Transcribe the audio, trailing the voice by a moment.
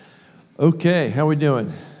Okay, how we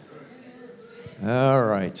doing? All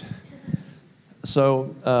right.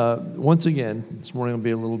 So once again, this morning will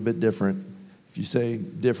be a little bit different. If you say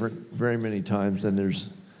different very many times, then there's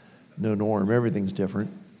no norm. Everything's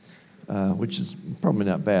different, which is probably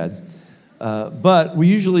not bad. But we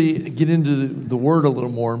usually get into the Word a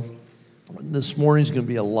little more. This morning's going to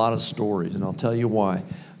be a lot of stories, and I'll tell you why.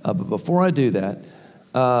 But before I do that,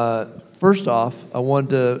 first off, I wanted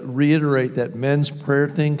to reiterate that men's prayer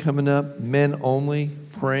thing coming up, men only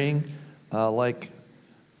praying like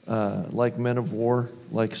men of war,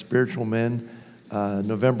 like spiritual men,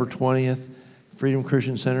 November 20th, Freedom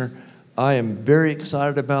Christian Center. I am very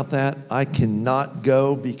excited about that. I cannot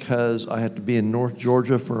go because I have to be in North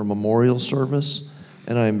Georgia for a memorial service,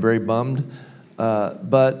 and I am very bummed.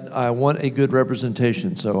 But I want a good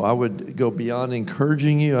representation, so I would go beyond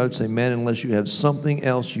encouraging you. I would say, man, unless you have something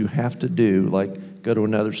else you have to do, like go to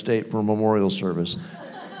another state for a memorial service,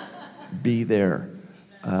 be there.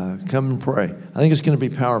 Come and pray. I think it's going to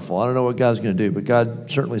be powerful. I don't know what God's going to do, but God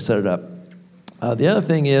certainly set it up. The other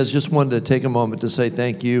thing is, just wanted to take a moment to say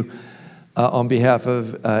thank you on behalf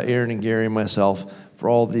of Aaron and Gary and myself for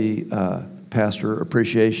all the pastor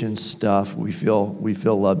appreciation stuff. We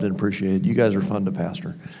feel loved and appreciated. You guys are fun to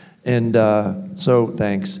pastor. And so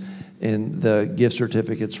thanks. And the gift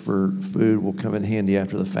certificates for food will come in handy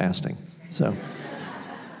after the fasting. So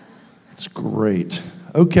it's great.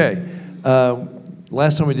 Okay.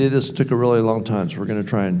 Last time we did this, it took a really long time, so we're going to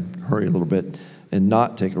try and hurry a little bit and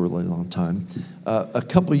not take a really long time. A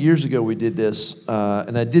couple of years ago, we did this,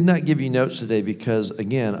 and I did not give you notes today because,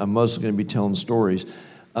 again, I'm mostly going to be telling stories.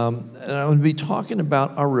 And I'm going to be talking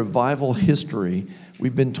about our revival history.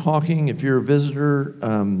 We've been talking, if you're a visitor,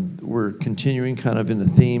 we're continuing kind of in the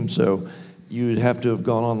theme, so you would have to have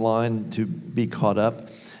gone online to be caught up.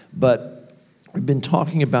 But we've been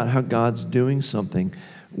talking about how God's doing something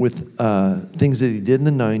with things that he did in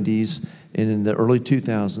the 90s and in the early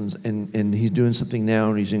 2000s, and he's doing something now,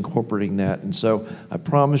 and he's incorporating that. And so I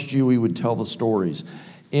promised you we would tell the stories.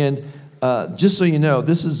 And just so you know,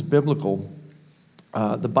 this is biblical.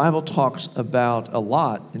 The Bible talks about a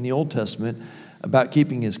lot in the Old Testament about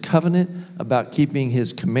keeping his covenant, about keeping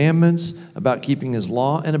his commandments, about keeping his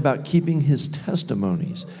law, and about keeping his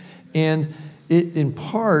testimonies. And it, in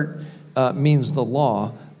part, means the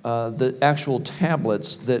law. The actual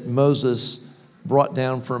tablets that Moses brought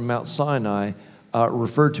down from Mount Sinai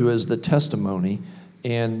referred to as the testimony,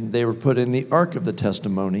 and they were put in the Ark of the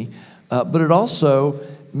Testimony. But it also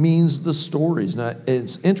means the stories. Now,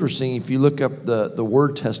 it's interesting, if you look up the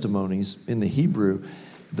word testimonies in the Hebrew,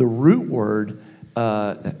 the root word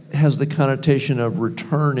has the connotation of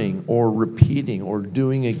returning or repeating or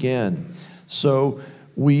doing again. So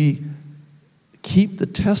we keep the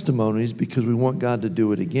testimonies because we want God to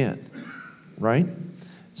do it again, right?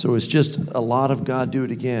 So it's just a lot of God do it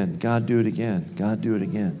again, God do it again, God do it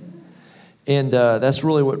again. And that's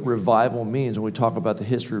really what revival means when we talk about the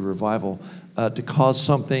history of revival, to cause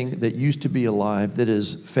something that used to be alive that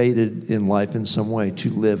is faded in life in some way to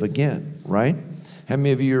live again, right? How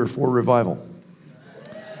many of you are for revival?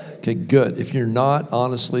 Okay, good. If you're not,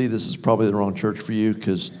 honestly, this is probably the wrong church for you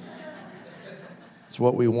because it's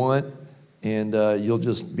what we want. And you'll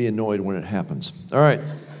just be annoyed when it happens. All right.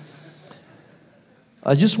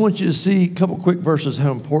 I just want you to see a couple quick verses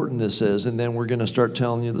how important this is, and then we're going to start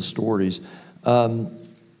telling you the stories.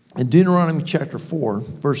 In Deuteronomy chapter 4,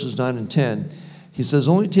 verses 9 and 10, he says,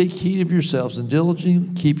 "Only take heed of yourselves and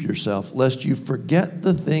diligently keep yourself, lest you forget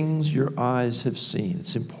the things your eyes have seen."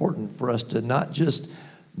 It's important for us to not just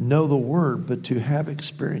know the word, but to have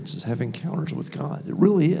experiences, have encounters with God. It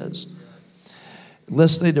really is.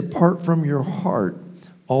 "Lest they depart from your heart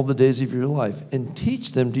all the days of your life, and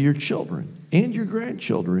teach them to your children and your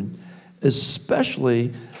grandchildren,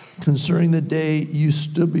 especially concerning the day you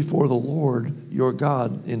stood before the Lord your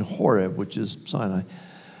God in Horeb," which is Sinai.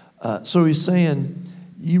 So he's saying,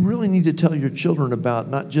 you really need to tell your children about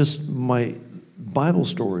not just my Bible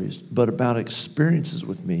stories, but about experiences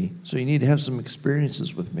with me. So you need to have some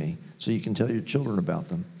experiences with me so you can tell your children about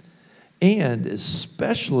them. And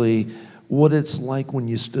especially what it's like when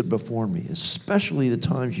you stood before me, especially the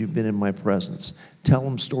times you've been in my presence. Tell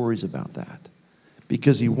them stories about that.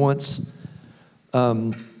 Because he wants,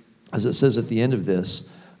 as it says at the end of this,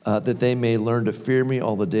 that they may learn to fear me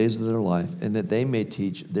all the days of their life, and that they may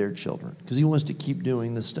teach their children. Because he wants to keep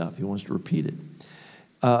doing this stuff. He wants to repeat it.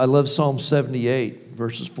 I love Psalm 78,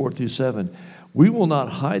 verses 4 through 7. "We will not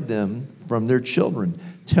hide them from their children,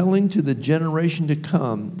 telling to the generation to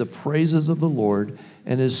come the praises of the Lord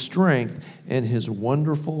and his strength and his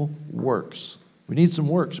wonderful works." We need some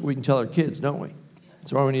works we can tell our kids, don't we?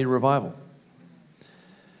 That's why we need a revival.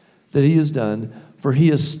 that he has done, for he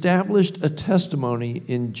established a testimony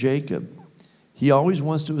in Jacob. He always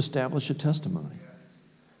wants to establish a testimony.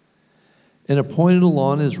 And appointed a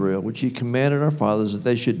law in Israel, which he commanded our fathers, that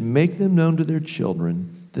they should make them known to their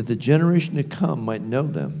children, that the generation to come might know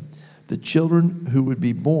them, the children who would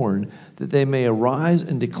be born, that they may arise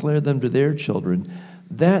and declare them to their children,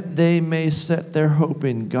 that they may set their hope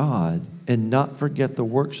in God and not forget the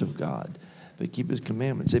works of God, but keep his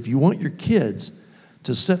commandments. If you want your kids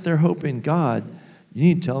to set their hope in God, you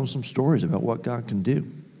need to tell them some stories about what God can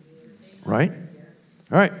do. Right?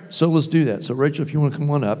 All right, so let's do that. So Rachel, if you want to come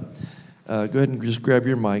on up, go ahead and just grab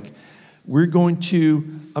your mic. I'm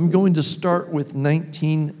going to start with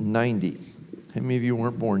 1990. How many of you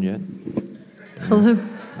weren't born yet? Hello.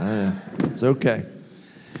 I know. It's okay.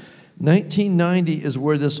 1990 is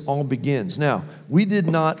where this all begins. Now, we did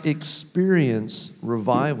not experience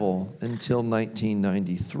revival until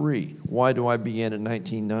 1993. Why do I begin at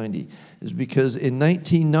 1990? It's because in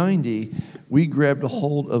 1990, we grabbed a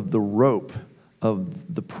hold of the rope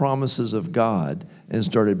of the promises of God and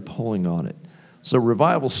started pulling on it. So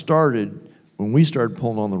revival started when we started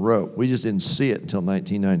pulling on the rope. We just didn't see it until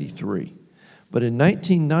 1993. But in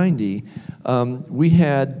 1990, we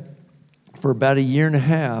had, for about a year and a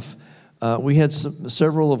half, we had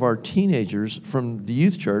several of our teenagers from the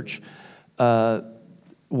youth church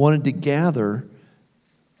wanted to gather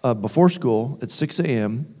before school at 6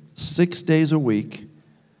 a.m., 6 days a week,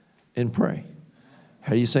 and pray.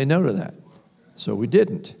 How do you say no to that? So we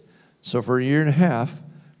didn't. So for a year and a half,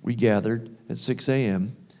 we gathered at 6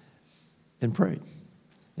 a.m. and prayed.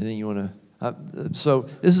 And then you want to... so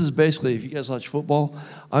this is basically, if you guys watch football,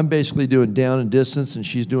 I'm basically doing down and distance, and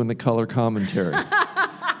she's doing the color commentary. All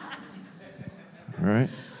right?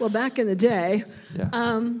 Well, back in the day,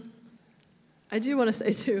 Yeah. I do want to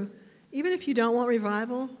say, too, even if you don't want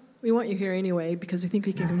revival, we want you here anyway because we think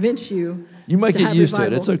we can convince you. You might to get have used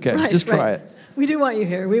revival. to it. It's okay. Right, Just try right. it. We do want you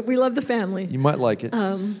here. We love the family. You might like it.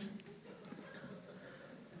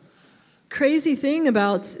 Crazy thing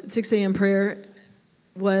about 6 a.m. prayer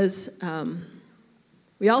was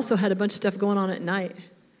we also had a bunch of stuff going on at night.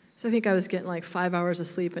 So I think I was getting like 5 hours of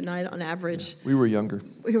sleep at night on average. We were younger.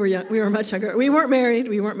 We were young. We were much younger. We weren't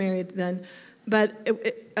married then. But,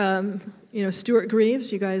 Stuart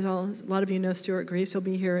Greaves, you guys a lot of you know Stuart Greaves. He'll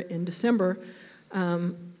be here in December.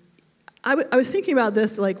 I was thinking about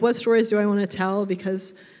this, like, what stories do I want to tell?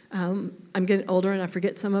 Because I'm getting older and I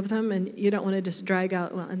forget some of them, and you don't want to just drag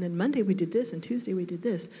out, well, and then Monday we did this, and Tuesday we did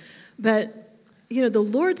this. But, the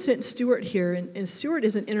Lord sent Stuart here, and Stuart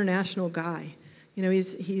is an international guy.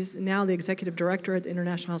 He's now the executive director at the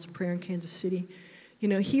International House of Prayer in Kansas City.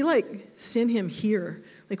 He, sent him here.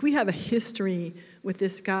 We have a history with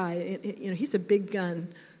this guy. He's a big gun.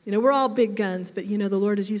 We're all big guns, but, the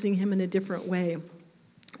Lord is using him in a different way.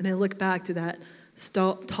 And I look back to that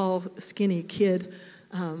tall, skinny kid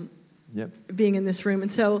being in this room.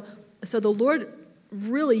 And so the Lord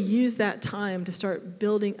really used that time to start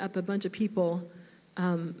building up a bunch of people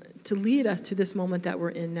to lead us to this moment that we're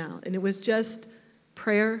in now. And it was just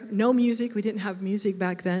prayer, no music. We didn't have music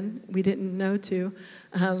back then. We didn't know to.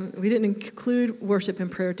 We didn't include worship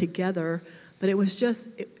and prayer together. But it was just,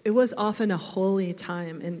 it was often a holy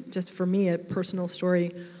time. And just for me, a personal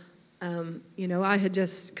story, I had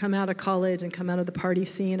just come out of college and come out of the party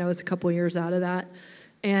scene. I was a couple years out of that.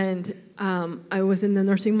 And I was in the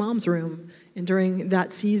nursing mom's room. And during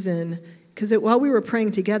that season, because while we were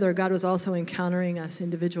praying together, God was also encountering us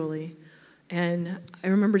individually. And I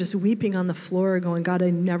remember just weeping on the floor going, God, I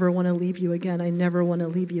never want to leave you again. I never want to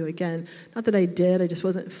leave you again. Not that I did. I just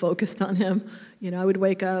wasn't focused on him. I would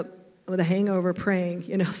wake up with a hangover praying,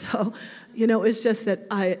 So, it's just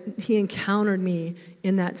that he encountered me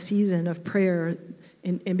in that season of prayer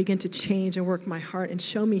and began to change and work my heart and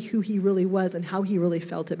show me who he really was and how he really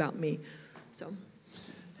felt about me. So,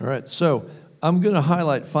 all right. So I'm going to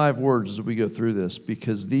highlight 5 words as we go through this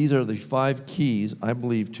because these are the 5 keys, I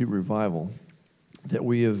believe, to revival that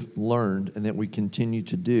we have learned and that we continue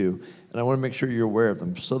to do. And I want to make sure you're aware of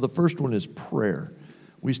them. So the first one is prayer.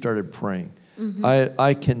 We started praying. Mm-hmm.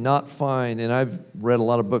 I cannot find, and I've read a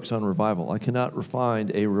lot of books on revival, I cannot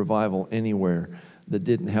find a revival anywhere that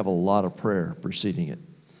didn't have a lot of prayer preceding it.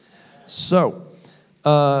 So,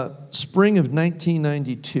 spring of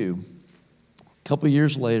 1992, a couple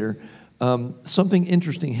years later, something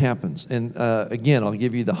interesting happens. And again, I'll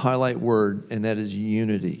give you the highlight word, and that is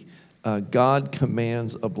unity. God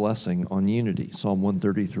commands a blessing on unity, Psalm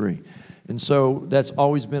 133. And so that's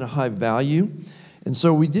always been a high value. And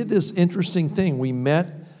so we did this interesting thing. We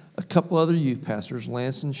met a couple other youth pastors,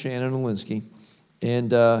 Lance and Shannon Olinsky,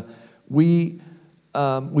 and we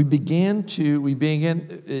we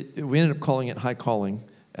ended up calling it High Calling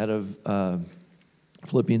out of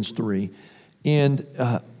Philippians 3.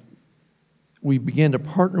 And we began to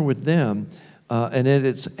partner with them. And at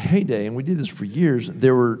its heyday, and we did this for years,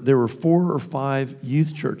 there were 4 or 5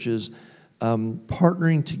 youth churches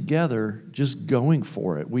partnering together, just going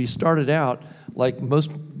for it. We started out like most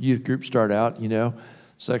youth groups start out,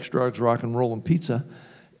 sex, drugs, rock and roll, and pizza.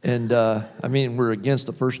 And we're against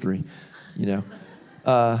the first 3,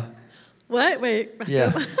 What? Wait.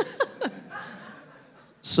 Yeah.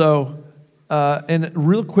 So, and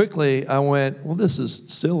real quickly, I went, well, this is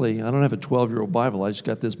silly. I don't have a 12-year-old Bible. I just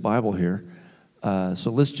got this Bible here. So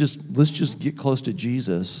let's just get close to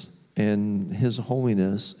Jesus and His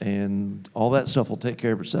holiness, and all that stuff will take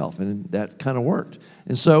care of itself. And that kind of worked.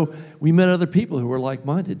 And so we met other people who were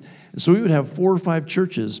like-minded. And so we would have 4 or 5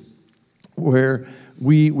 churches where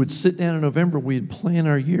we would sit down in November, we'd plan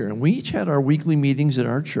our year. And we each had our weekly meetings at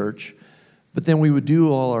our church, but then we would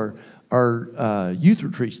do all our youth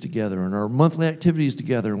retreats together and our monthly activities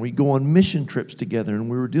together, and we'd go on mission trips together, and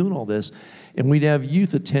we were doing all this. And we'd have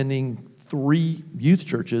youth attending 3 youth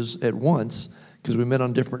churches at once because we met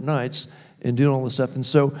on different nights and doing all this stuff. And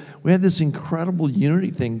so we had this incredible unity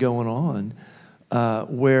thing going on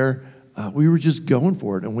where we were just going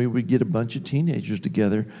for it, and we would get a bunch of teenagers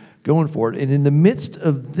together going for it. And in the midst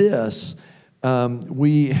of this,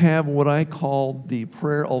 we have what I call the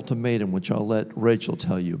prayer ultimatum, which I'll let Rachel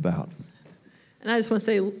tell you about. And I just want to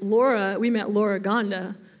say, we met Laura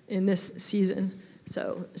Gonda in this season.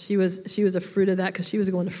 So she was a fruit of that because she was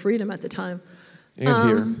going to Freedom at the time. And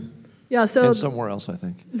here. Yeah, so and somewhere else, I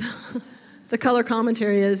think. The color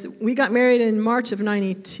commentary is, we got married in March of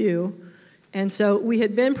 92. And so we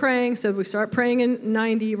had been praying. So we start praying in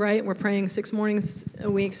 90, right? We're praying 6 mornings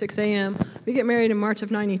a week, 6 a.m. We get married in March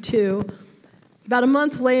of 92. About a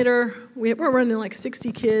month later, we're running like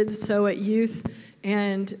 60 kids, so at youth.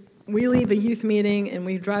 And we leave a youth meeting, and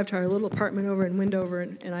we drive to our little apartment over in Windover.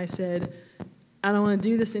 And I said, I don't want to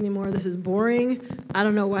do this anymore. This is boring. I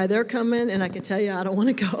don't know why they're coming, and I can tell you I don't want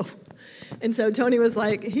to go. And so Tony was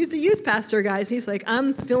like, he's the youth pastor, guys. He's like,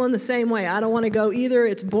 I'm feeling the same way. I don't want to go either.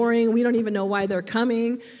 It's boring. We don't even know why they're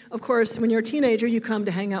coming. Of course, when you're a teenager, you come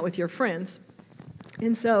to hang out with your friends.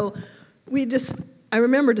 And so I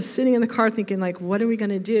remember just sitting in the car thinking, like, what are we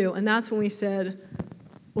going to do? And that's when we said,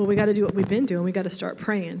 well, we got to do what we've been doing. We got to start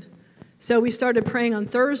praying. So we started praying on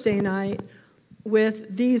Thursday night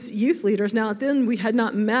with these youth leaders. Now, then we had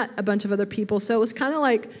not met a bunch of other people, so it was kind of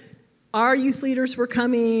like our youth leaders were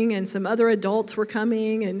coming and some other adults were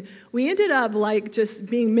coming, and we ended up like just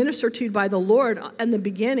being ministered to by the Lord in the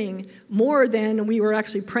beginning more than we were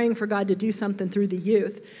actually praying for God to do something through the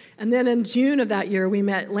youth. And then in June of that year, we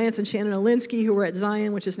met Lance and Shannon Olinsky, who were at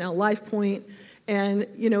Zion, which is now Life Point. And,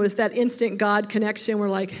 it's that instant God connection. We're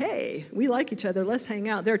like, hey, we like each other. Let's hang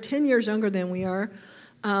out. They're 10 years younger than we are.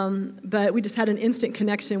 But we just had an instant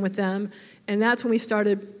connection with them. And that's when we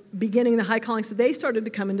started beginning the High Calling. So they started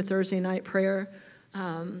to come into Thursday night prayer.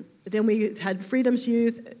 Then we had Freedom's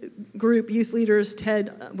youth group, youth leaders,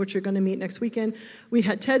 Ted, which you're going to meet next weekend. We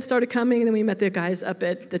had Ted started coming, and then we met the guys up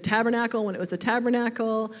at the Tabernacle when it was the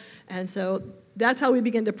Tabernacle. And so that's how we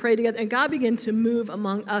began to pray together. And God began to move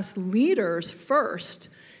among us leaders first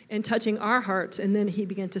and touching our hearts. And then He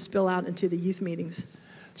began to spill out into the youth meetings.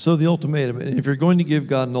 So the ultimatum, and if you're going to give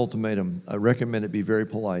God an ultimatum, I recommend it be very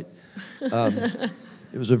polite.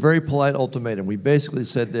 It was a very polite ultimatum. We basically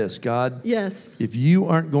said this: God, yes, if you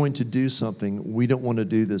aren't going to do something, we don't want to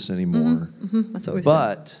do this anymore. That's what we said.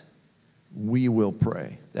 But we will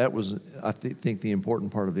pray. That was, I think, the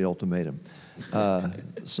important part of the ultimatum.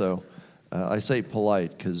 So I say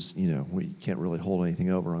polite because, we can't really hold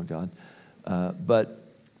anything over on God. But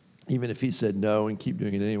even if He said no and keep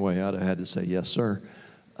doing it anyway, I'd have had to say yes, sir.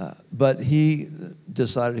 But He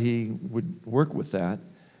decided He would work with that.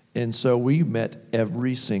 And so we met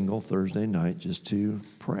every single Thursday night just to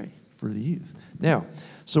pray for the youth. Now,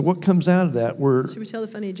 so what comes out of that, Should we tell the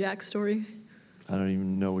funny Jack story? I don't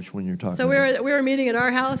even know which one you're talking about. So we were meeting at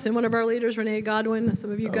our house, and one of our leaders, Renee Godwin,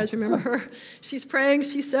 some of you guys remember her, she's praying,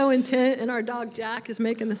 she's so intent, and our dog Jack is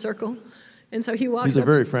making the circle. And so he walks He's a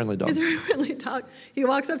very friendly dog. He's a very friendly dog. He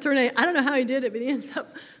walks up to Renee. I don't know how he did it, but he ends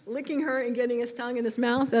up licking her and getting his tongue in his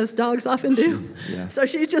mouth, as dogs often do. Yeah. So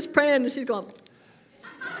she's just praying, and she's going...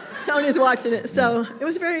 Tony's watching it, so it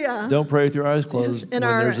was very... Don't pray with your eyes closed when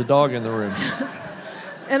there's a dog in the room.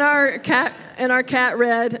 And our cat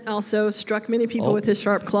Red also struck many people with his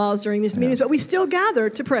sharp claws during these meetings, but we still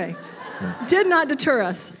gathered to pray. Yeah. Did not deter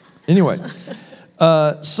us. Anyway,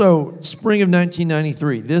 so spring of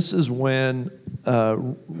 1993, this is when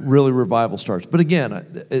really revival starts. But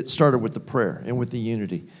again, it started with the prayer and with the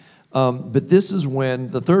unity. But this is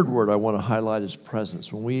when the third word I want to highlight is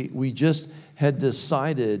presence. When we just had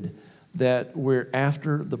decided that we're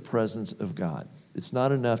after the presence of God. It's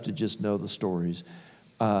not enough to just know the stories.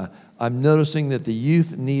 I'm noticing that the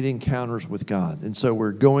youth need encounters with God, and so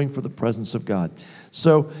we're going for the presence of God.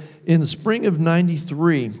 So in the spring of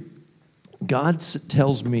 '93, God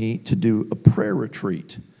tells me to do a prayer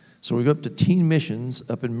retreat. So we go up to Teen Missions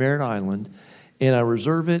up in Merritt Island, and I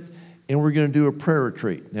reserve it, and we're going to do a prayer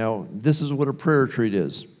retreat. Now, this is what a prayer retreat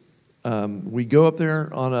is. We go up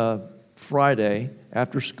there on a Friday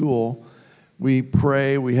after school. We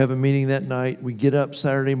pray. We have a meeting that night. We get up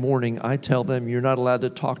Saturday morning. I tell them, you're not allowed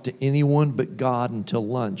to talk to anyone but God until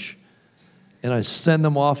lunch. And I send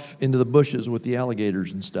them off into the bushes with the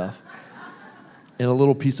alligators and stuff, and a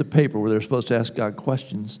little piece of paper where they're supposed to ask God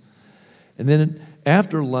questions. And then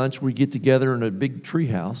after lunch, we get together in a big tree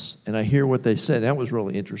house, and I hear what they said. That was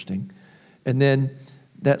really interesting. And then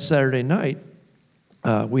that Saturday night,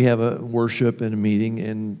 we have a worship and a meeting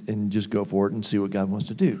and just go for it and see what God wants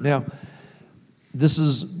to do. Now, this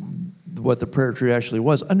is what the prayer retreat actually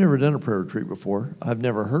was. I've never done a prayer retreat before. I've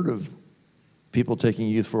never heard of people taking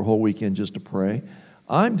youth for a whole weekend just to pray.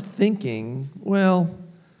 I'm thinking, well,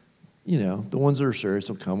 you know, the ones that are serious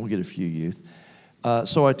will come. We'll get a few youth.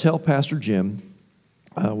 So I tell Pastor Jim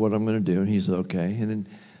what I'm going to do, and he's okay. And then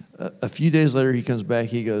a few days later, he comes back.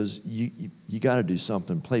 He goes, you got to do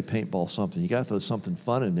something. Play paintball, something. You got to throw something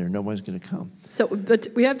fun in there. Nobody's going to come. So, but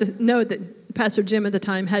we have to note that Pastor Jim at the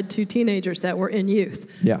time had 2 teenagers that were in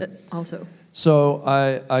youth. Yeah. Also. So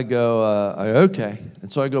I go, okay.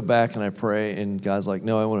 And so I go back and I pray, and God's like,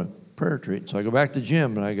 no, I want a prayer retreat. So I go back to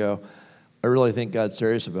Jim, and I go, I really think God's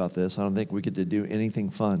serious about this. I don't think we get to do anything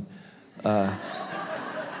fun.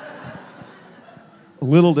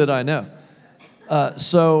 Little did I know.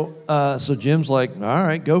 So Jim's like, all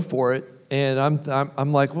right, go for it. And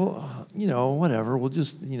I'm like, well, you know, whatever. We'll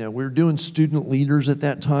just, you know, we're doing student leaders at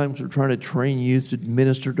that time. So we're trying to train youth to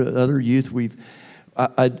minister to other youth.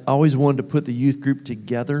 I always wanted to put the youth group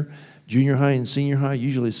together. Junior high and senior high,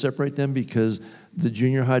 usually separate them because the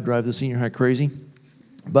junior high drive the senior high crazy.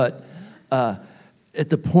 But at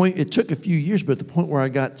the point, it took a few years, but at the point where I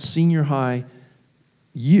got senior high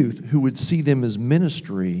youth who would see them as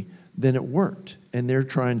ministry, then it worked. And they're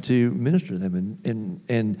trying to minister to them.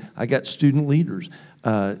 And I got student leaders,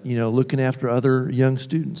 you know, looking after other young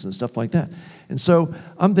students and stuff like that. And so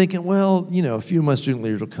I'm thinking, well, you know, a few of my student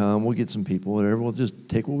leaders will come. We'll get some people, whatever. We'll just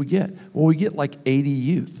take what we get. Well, we get like 80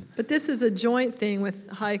 youth. But this is a joint thing with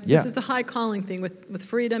this is a high calling thing with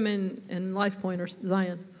Freedom and Life Point or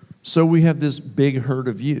Zion. So we have this big herd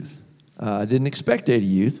of youth. I didn't expect 80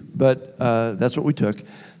 youth, but that's what we took.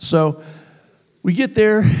 So we get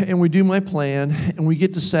there, and we do my plan, and we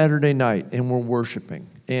get to Saturday night, and we're worshiping.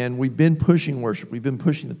 And we've been pushing worship. We've been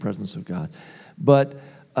pushing the presence of God. But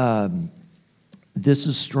this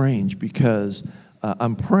is strange because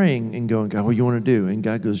I'm praying and going, God, what do you want to do? And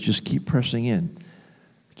God goes, just keep pressing in.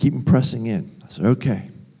 Keep pressing in. I said, okay.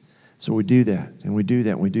 So we do that, and we do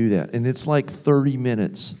that, and we do that. And it's like 30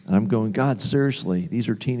 minutes. And I'm going, God, seriously, these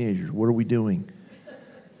are teenagers. What are we doing?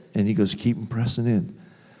 And he goes, keep pressing in.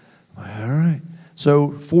 I'm like, all right.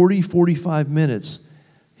 So 40, 45 minutes,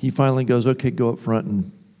 he finally goes, okay, go up front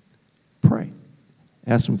and pray.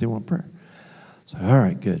 Ask them if they want prayer. So, all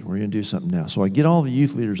right, good. We're going to do something now. So I get all the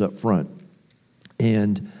youth leaders up front,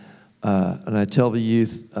 and I tell the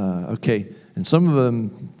youth, okay, and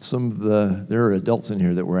there are adults in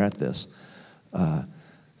here that were at this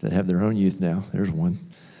that have their own youth now. There's one.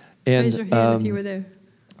 And, raise your hand if you were there.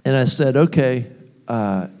 And I said, okay,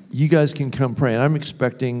 you guys can come pray. And I'm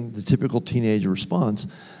expecting the typical teenage response.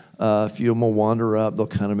 A few of them will wander up. They'll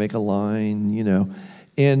kind of make a line, you know.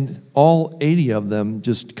 And all 80 of them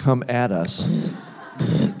just come at us.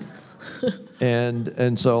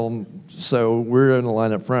 and so we're in the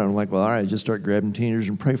line up front. I'm like, well, all right, just start grabbing teenagers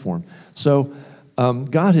and pray for them. So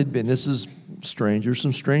God had been, this is strange. There's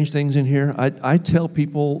some strange things in here. I tell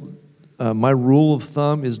people, my rule of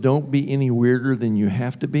thumb is don't be any weirder than you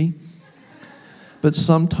have to be. But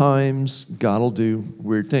sometimes God will do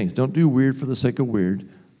weird things. Don't do weird for the sake of weird,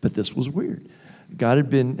 but this was weird. God had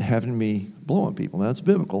been having me blow on people. Now, that's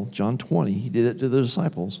biblical. John 20, he did it to the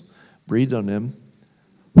disciples, breathed on them,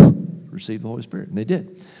 received the Holy Spirit, and they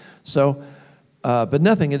did. So, but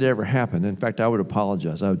nothing had ever happened. In fact, I would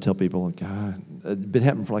apologize. I would tell people, God, it'd been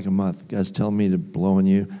happening for like a month. God's telling me to blow on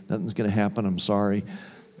you. Nothing's going to happen. I'm sorry.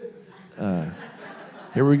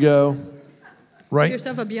 Here we go. Right? Give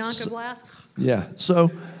yourself a Bianca blast. Yeah.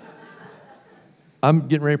 So I'm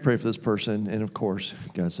getting ready to pray for this person, and of course,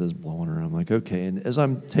 God says, blow on her. I'm like, okay. And as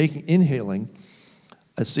I'm inhaling,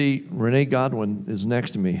 I see Renee Godwin is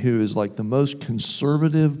next to me, who is like the most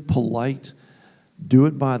conservative, polite,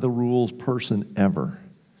 do-it-by-the-rules person ever,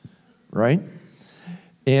 right?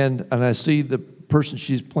 And I see the person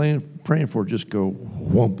she's praying for just go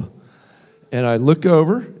whoomp. And I look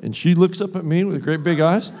over, and she looks up at me with great big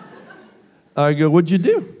eyes. I go, what'd you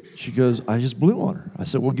do? She goes, I just blew on her. I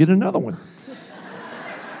said, well, get another one.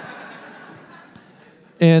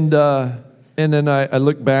 And then I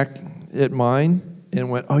look back at mine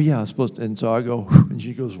and went, oh, yeah, I was supposed to. And so I go, and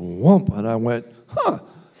she goes, whoomp. And I went, huh.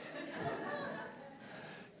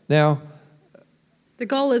 Now, the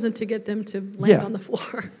goal isn't to get them to land on the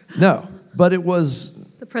floor. No, but it was,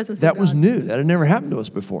 the presence that of God. was new. That had never happened to us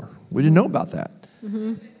before. We didn't know about that,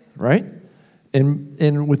 right?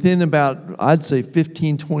 And within about, I'd say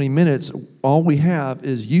 15, 20 minutes, all we have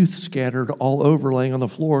is youth scattered all over, laying on the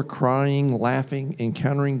floor, crying, laughing,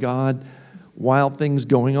 encountering God, wild things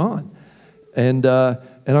going on. And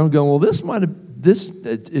I'm going, well,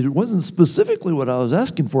 it wasn't specifically what I was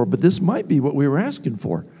asking for, but this might be what we were asking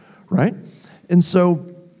for, right? And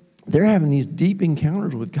so they're having these deep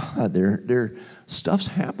encounters with God. Their stuff's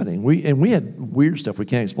happening. We had weird stuff we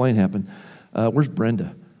can't explain happen. Where's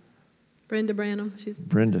Brenda? Brenda Branham.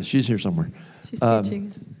 She's here somewhere. She's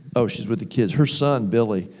teaching. Oh, she's with the kids. Her son,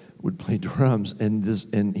 Billy, would play drums,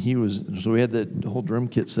 so we had the whole drum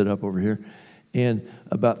kit set up over here. And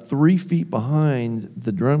about 3 feet behind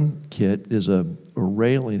the drum kit is a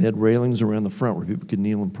railing. They had railings around the front where people could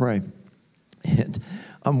kneel and pray. And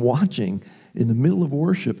I'm watching in the middle of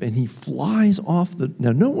worship, and he flies off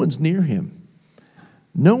now no one's near him.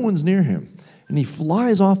 No one's near him. And he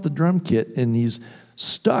flies off the drum kit, and he's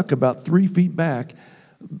stuck about 3 feet back,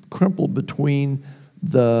 crumpled between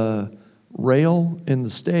the rail and the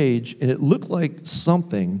stage, and it looked like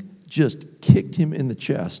something just kicked him in the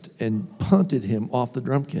chest and punted him off the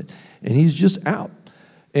drum kit. And he's just out.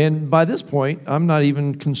 And by this point, I'm not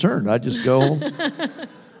even concerned. I just go,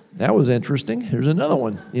 that was interesting. Here's another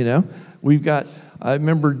one, I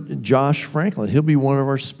remember Josh Franklin. He'll be one of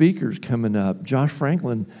our speakers coming up. Josh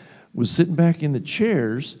Franklin was sitting back in the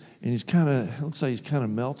chairs, and looks like he's kind of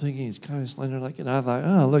melting, and he's kind of laying there and I thought,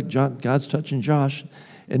 oh, look, God's touching Josh.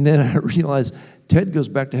 And then I realized Ted goes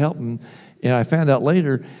back to help him, and I found out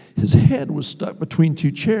later his head was stuck between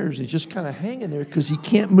two chairs. He's just kind of hanging there because he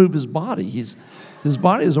can't move his body. His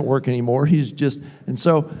body doesn't work anymore. And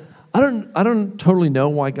so I don't totally know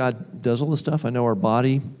why God does all this stuff. I know our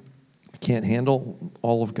body can't handle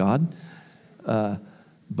all of God.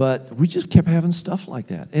 But we just kept having stuff like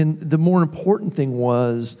that. And the more important thing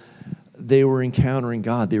was they were encountering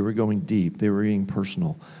God. They were going deep. They were getting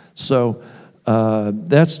personal. So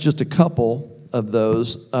that's just a couple of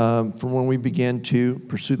those from when we began to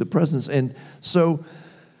pursue the presence. And so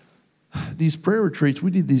these prayer retreats,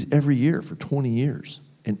 we did these every year for 20 years.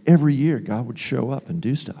 And every year God would show up and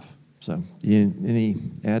do stuff. So any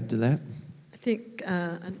add to that? I think,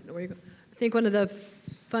 I don't know where you're going. I think one of the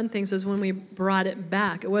fun things was when we brought it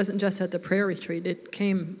back. It wasn't just at the prayer retreat. It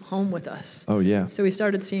came home with us. Oh, yeah. So we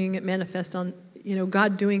started seeing it manifest on,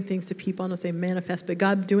 God doing things to people. I don't say manifest, but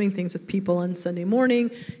God doing things with people on Sunday morning.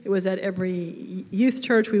 It was at every youth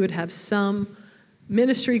church. We would have some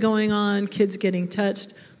ministry going on, kids getting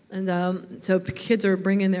touched. And so kids are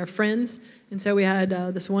bringing their friends. And so we had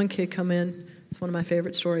this one kid come in. It's one of my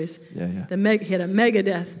favorite stories. Yeah. He had a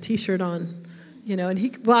Megadeth T-shirt on, and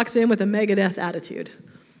he walks in with a Megadeth attitude.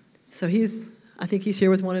 So I think he's here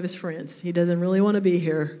with one of his friends. He doesn't really want to be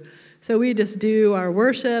here. So we just do our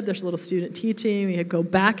worship. There's a little student teaching. We go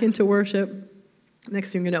back into worship.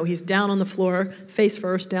 Next thing you know, he's down on the floor, face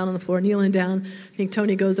first, down on the floor, kneeling down. I think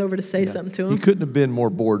Tony goes over to say something to him. He couldn't have been more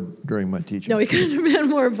bored during my teaching. No, he couldn't have been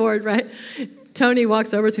more bored, right? Tony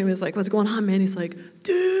walks over to him and is like, what's going on, man? He's like,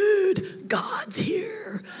 dude, God's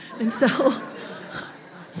here. And so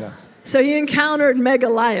he encountered mega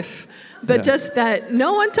life. But just that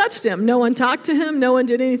no one touched him. No one talked to him. No one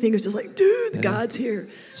did anything. He was just like, dude, God's here.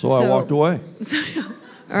 So I walked away.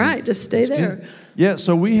 All right, just stay there. Good. Yeah,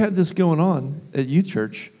 so we had this going on at youth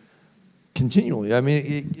church continually. I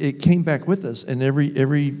mean, it came back with us. And every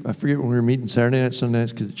I forget when we were meeting Saturday nights, Sunday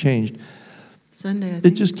nights, because it changed. Sunday, I think.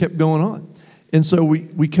 It just kept going on. And so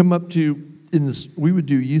we come up to, we would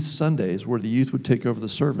do youth Sundays where the youth would take over the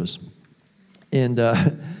service.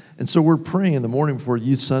 And so we're praying in the morning before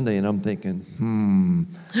Youth Sunday, and I'm thinking,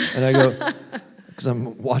 And I go, because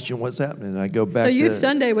I'm watching what's happening, and I go back to... So Youth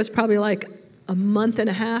Sunday was probably like a month and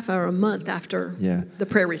a half or a month after the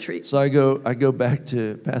prayer retreat. So I go back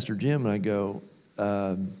to Pastor Jim, and I go,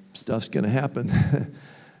 stuff's going to happen.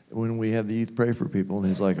 when we have the youth pray for people. And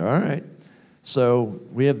he's like, all right. So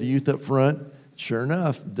we have the youth up front. Sure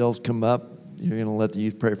enough, Dell's come up. You're going to let the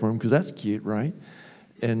youth pray for him because that's cute, right?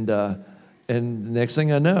 And the next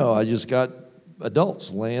thing I know, I just got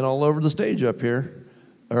adults laying all over the stage up here,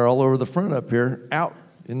 or all over the front up here, out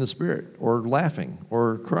in the Spirit, or laughing,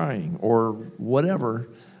 or crying, or whatever,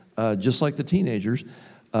 just like the teenagers.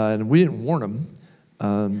 And we didn't warn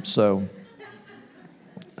them.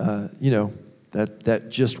 That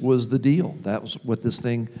just was the deal. That was what this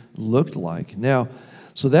thing looked like. Now,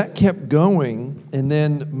 so that kept going, and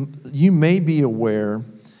then you may be aware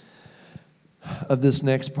of this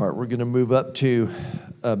next part. We're going to move up to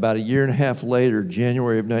about a year and a half later,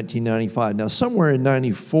 January of 1995. Now, somewhere in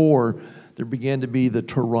 94, there began to be the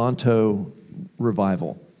Toronto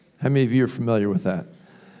revival. How many of you are familiar with that?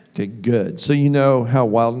 Okay, good. So you know how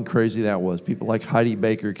wild and crazy that was. People like Heidi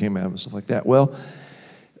Baker came out and stuff like that. Well,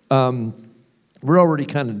 we're already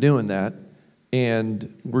kind of doing that,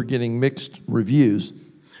 and we're getting mixed reviews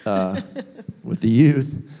with the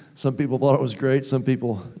youth. Some people thought it was great. Some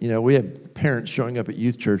people, we had parents showing up at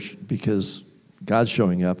youth church because God's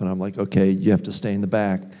showing up, and I'm like, okay, you have to stay in the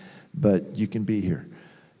back, but you can be here.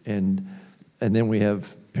 And then we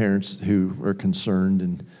have parents who are concerned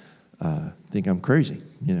and think I'm crazy,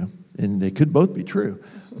 and they could both be true,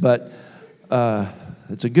 but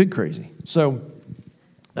it's a good crazy. So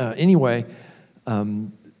anyway,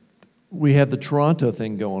 we have the Toronto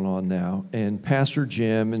thing going on now, and Pastor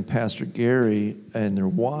Jim and Pastor Gary and their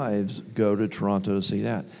wives go to Toronto to see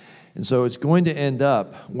that. And so it's going to end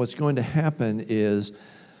up, what's going to happen is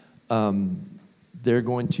they're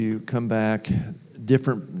going to come back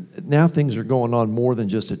different. Now things are going on more than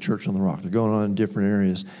just at Church on the Rock. They're going on in different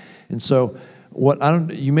areas. And so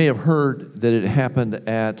you may have heard that it happened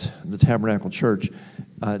at the Tabernacle Church.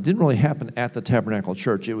 It didn't really happen at the Tabernacle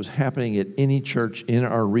Church. It was happening at any church in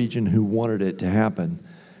our region who wanted it to happen.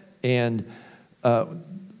 And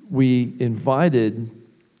we invited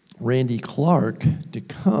Randy Clark to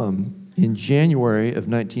come in January of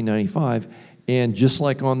 1995. And just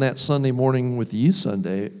like on that Sunday morning with the Youth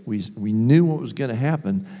Sunday, we knew what was going to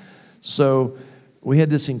happen. So we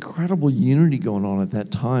had this incredible unity going on at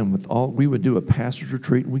that time. We would do a pastor's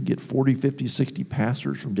retreat, and we'd get 40, 50, 60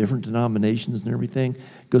 pastors from different denominations and everything,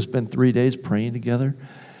 go spend 3 days praying together.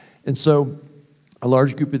 And so a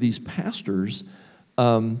large group of these pastors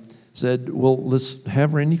said, well, let's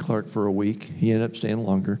have Randy Clark for a week. He ended up staying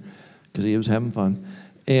longer because he was having fun.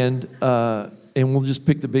 And we'll just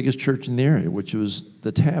pick the biggest church in the area, which was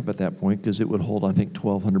the Tab at that point, because it would hold, I think,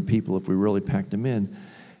 1,200 people if we really packed them in.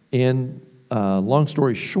 And long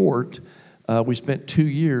story short, we spent 2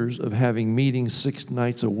 years of having meetings 6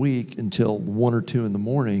 nights a week until 1 or 2 in the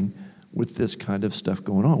morning with this kind of stuff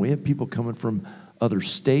going on. We had people coming from other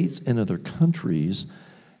states and other countries.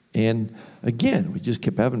 And again, we just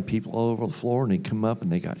kept having people all over the floor, and they'd come up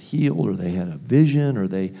and they got healed, or they had a vision, or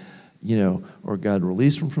they, or God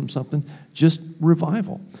released them from something. Just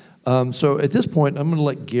revival. So at this point, I'm going to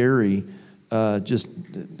let Gary just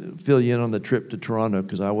fill you in on the trip to Toronto,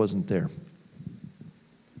 because I wasn't there.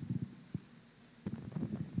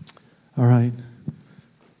 All right.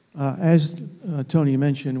 As Tony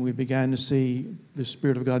mentioned, we began to see the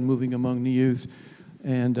Spirit of God moving among the youth,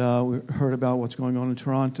 and we heard about what's going on in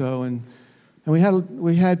Toronto, and we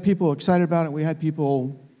had people excited about it. We had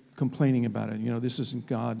people complaining about it. This isn't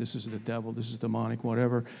God, this is the devil, this is demonic,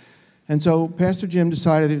 whatever. And so Pastor Jim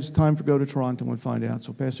decided it was time to go to Toronto and find out.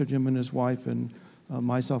 So Pastor Jim and his wife and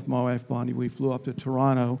myself, my wife Bonnie, we flew up to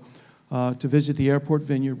Toronto to visit the airport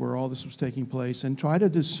vineyard where all this was taking place and try to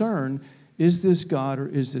discern, is this God or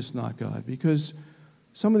is this not God? Because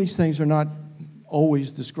some of these things are not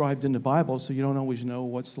always described in the Bible, so you don't always know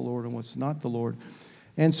what's the Lord and what's not the Lord.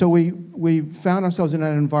 And so we found ourselves in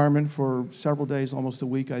that environment for several days, almost a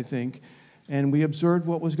week, I think, and we observed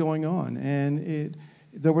what was going on. And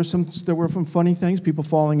there were some funny things, people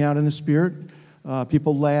falling out in the Spirit,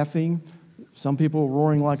 people laughing, some people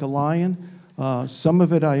roaring like a lion. Some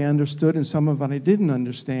of it I understood, and some of it I didn't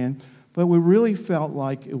understand. But we really felt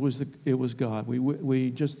like it was God.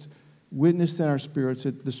 We just witnessed in our spirits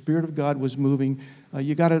that the Spirit of God was moving.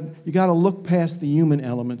 You gotta look past the human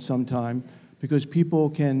element sometime, because people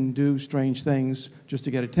can do strange things just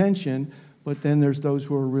to get attention. But then there's those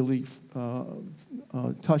who are really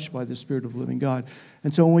touched by the Spirit of the living God.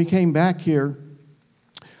 And so when we came back here,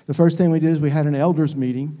 the first thing we did is we had an elders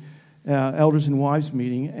meeting. Elders and wives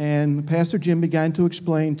meeting, and Pastor Jim began to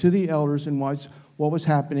explain to the elders and wives what was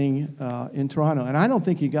happening in Toronto. And I don't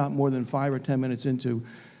think he got more than 5 or 10 minutes into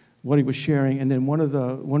what he was sharing, and then one of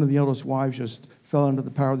the elders' wives just fell under the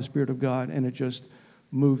power of the Spirit of God, and it just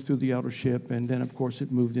moved through the eldership, and then, of course,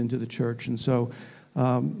 it moved into the church. And so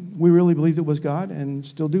we really believed it was God and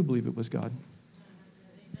still do believe it was God.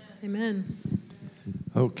 Amen.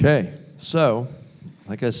 Okay, so,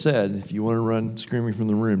 like I said, if you want to run screaming from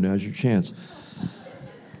the room, now's your chance.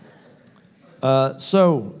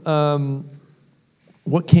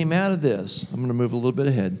 What came out of this, I'm going to move a little bit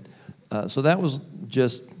ahead. So that was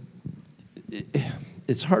just,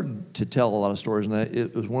 it's hard to tell a lot of stories, and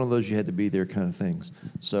it was one of those you had to be there kind of things.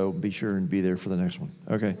 So be sure and be there for the next one.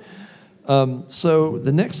 Okay. So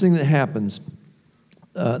the next thing that happens,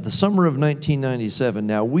 the summer of 1997,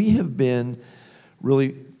 now we have been really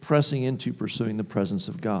pressing into pursuing the presence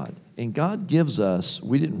of God. And God gives us,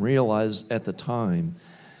 we didn't realize at the time,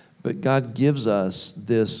 but God gives us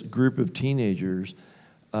this group of teenagers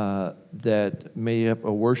that made up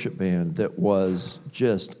a worship band that was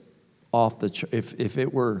just off the if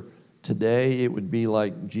it were today, it would be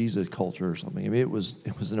like Jesus culture or something. I mean, it was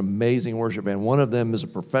an amazing worship band. One of them is a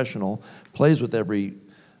professional, plays with every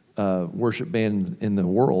worship band in the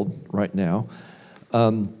world right now.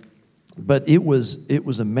 But it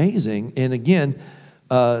was amazing. And again,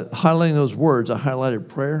 highlighting those words, I highlighted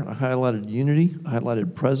prayer, I highlighted unity, I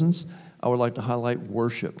highlighted presence. I would like to highlight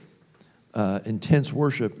worship. Intense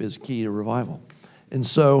worship is key to revival. And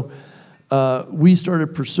so we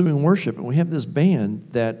started pursuing worship, and we have this band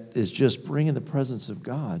that is just bringing the presence of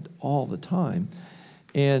God all the time.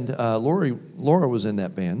 And Laura was in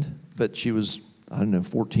that band, but she was,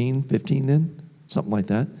 14, 15 then, something like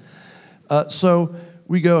that. So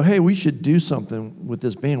we go, hey, we should do something with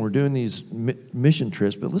this band. We're doing these mission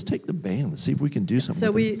trips, but let's take the band. Let's see if we can do something.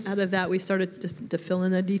 So out of that, we started, just to fill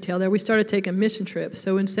in the detail there, we started taking mission trips.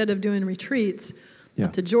 So instead of doing retreats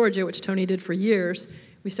to Georgia, which Tony did for years,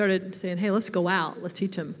 we started saying, hey, let's go out. Let's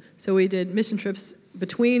teach them. So we did mission trips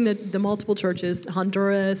between the multiple churches,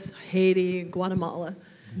 Honduras, Haiti, Guatemala.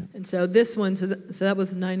 Yep. And so this one, so that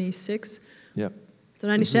was 96? Yep. So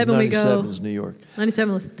 97 we go. 97 is New York.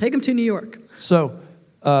 97, let's take them to New York. So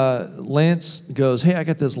Lance goes, hey, I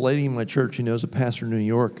got this lady in my church who knows a pastor in New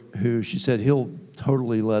York who she said he'll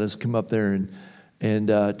totally let us come up there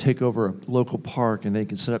and take over a local park, and they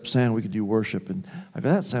can set up sound. We could do worship. And I go,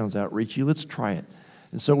 that sounds outreachy. Let's try it.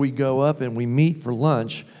 And so we go up and we meet for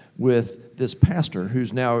lunch with this pastor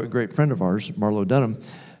who's now a great friend of ours, Marlo Dunham.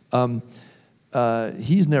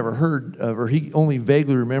 He's never heard of her. He only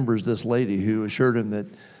vaguely remembers this lady who assured him that.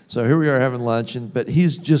 So here we are having lunch, but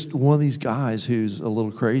he's just one of these guys who's a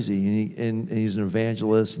little crazy, and he's an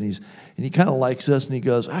evangelist, and he kind of likes us, and he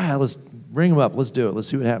goes, let's bring him up, let's do it, let's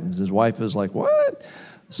see what happens. His wife is like, what?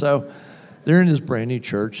 So they're in this brand new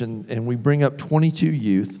church, and we bring up 22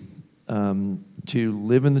 youth to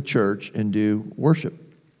live in the church and do worship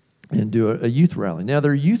and do a youth rally. Now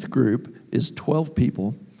their youth group is 12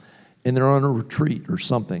 people, and they're on a retreat or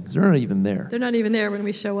something. They're not even there. They're not even there when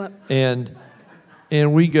we show up.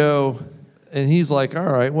 And we go, and he's like, all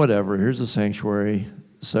right, whatever, here's a sanctuary.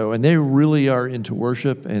 So, and they really are into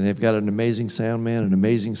worship, and they've got an amazing sound man, an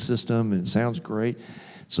amazing system, and it sounds great.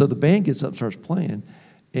 So the band gets up and starts playing,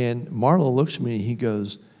 and Marlo looks at me, and he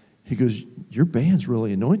goes, your band's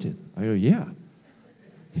really anointed. I go, yeah.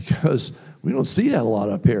 He goes, we don't see that a lot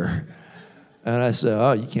up here. And I said,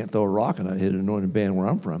 oh, you can't throw a rock and I hit an anointed band where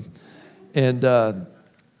I'm from. And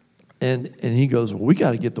he goes, well, we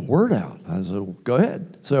got to get the word out. I said, well, go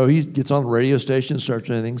ahead. So he gets on the radio station, starts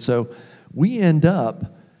anything. So we end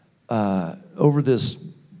up over this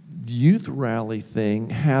youth rally thing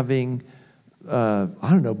having,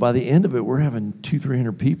 by the end of it, we're having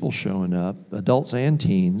 200-300 people showing up, adults and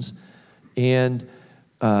teens. And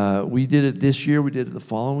we did it this year. We did it the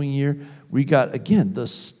following year. We got, again, the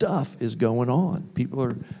stuff is going on. People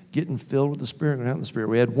are getting filled with the Spirit, going out in the Spirit.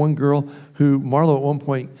 We had one girl who, Marlo at one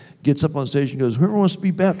point, gets up on stage and goes, whoever wants to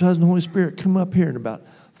be baptized in the Holy Spirit, come up here. And about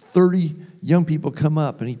 30 young people come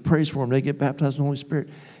up, and he prays for them. They get baptized in the Holy Spirit.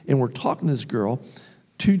 And we're talking to this girl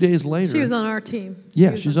 2 days later. She was on our team.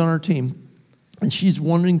 Yeah, she's on our team. And she's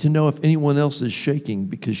wanting to know if anyone else is shaking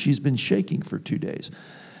because she's been shaking for 2 days.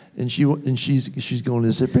 And she's going,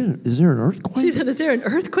 is there an earthquake? She said, is there an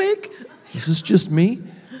earthquake? Is this just me?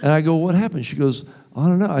 And I go, what happened? She goes, I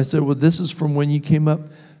don't know. I said, well, this is from when you came up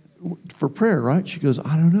for prayer, right? She goes,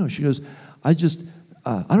 I don't know. She goes, I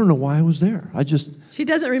don't know why I was there. She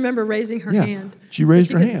doesn't remember raising her hand. She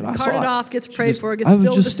raised her hand. I saw it. Carted off, gets prayed for, gets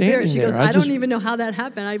filled with the Spirit. She goes, I don't even know how that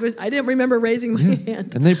happened. I didn't remember raising my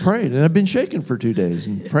hand. And they prayed, and I've been shaking for 2 days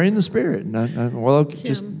and praying the Spirit. And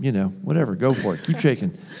just, whatever, go for it. Keep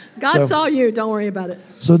shaking. God saw you. Don't worry about it.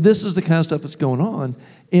 So this is the kind of stuff that's going on.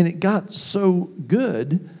 And it got so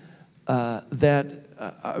good that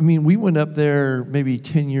we went up there maybe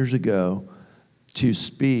 10 years ago to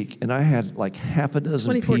speak, and I had like half a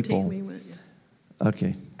dozen 2014 people. we went, yeah.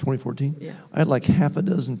 Okay, 2014? Yeah. I had like half a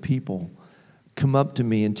dozen people come up to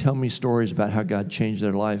me and tell me stories about how God changed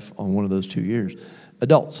their life on one of those 2 years,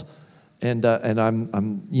 adults. And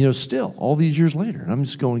I'm still, all these years later, I'm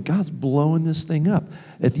just going, God's blowing this thing up.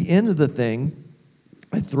 At the end of the thing,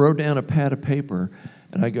 I throw down a pad of paper,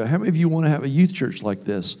 and I go, how many of you want to have a youth church like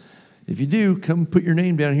this? If you do, come put your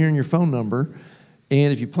name down here and your phone number.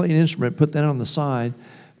 And if you play an instrument, put that on the side.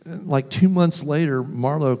 Like 2 months later,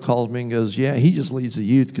 Marlo calls me and goes, yeah, he just leads the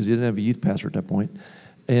youth because he didn't have a youth pastor at that point.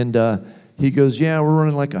 And he goes, yeah, we're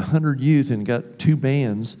running like 100 youth and got 2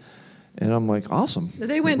 bands. And I'm like, awesome.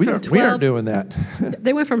 They went we from aren't, 12. We aren't doing that.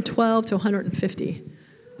 They went from 12 to 150.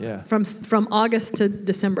 Yeah. From August to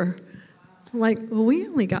December. I'm like, well, we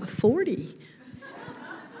only got 40.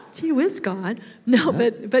 Gee whiz, God. No,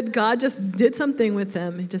 but God just did something with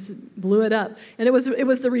them. He just blew it up. And it was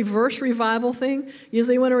the reverse revival thing.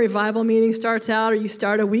 Usually when a revival meeting starts out or you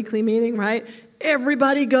start a weekly meeting, right?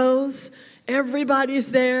 Everybody goes.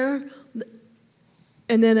 Everybody's there.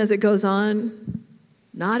 And then as it goes on,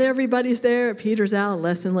 not everybody's there. It peters out,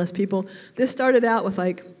 less and less people. This started out with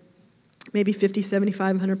like maybe 50,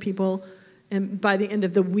 75, 100 people. And by the end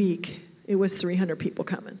of the week, it was 300 people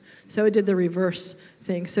coming. So it did the reverse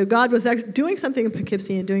thing. So God was actually doing something in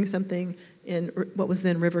Poughkeepsie and doing something in what was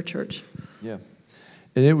then River Church. Yeah.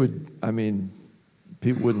 And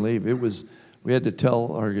people wouldn't leave. We had to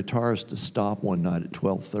tell our guitarist to stop one night at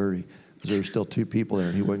 12:30 because there were still 2 people there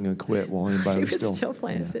and he wasn't going to quit while anybody was still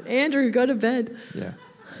playing. Yeah. I said, Andrew, go to bed. Yeah.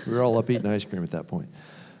 We were all up eating ice cream at that point.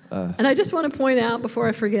 And I just want to point out before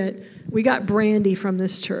I forget, we got brandy from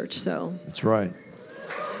this church. So That's right.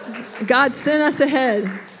 God sent us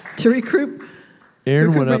ahead to recruit.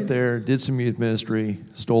 Aaron went up there, did some youth ministry,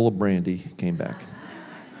 stole a brandy, came back.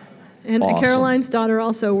 And Awesome. Caroline's daughter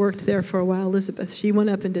also worked there for a while, Elizabeth. She went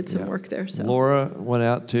up and did some work there. So Laura went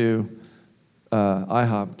out to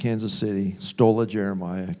IHOP, Kansas City, stole a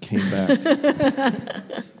Jeremiah, came back.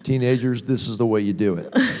 Teenagers, this is the way you do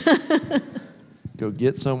it. Go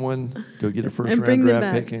get someone, go get a first-round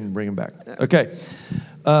draft pick, and bring them back. Okay,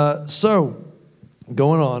 so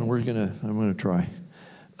going on, I'm gonna try.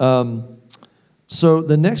 So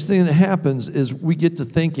the next thing that happens is we get to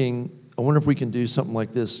thinking, I wonder if we can do something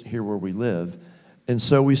like this here where we live. And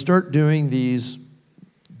so we start doing these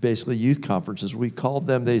basically youth conferences. We called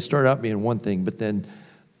them, they started out being one thing, but then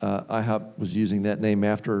IHOP was using that name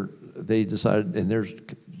after they decided, and theirs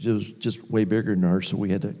was just way bigger than ours, so we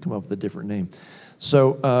had to come up with a different name.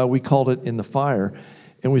 So we called it In the Fire,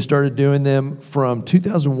 and we started doing them from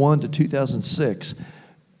 2001 to 2006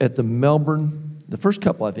 at the Melbourne. The first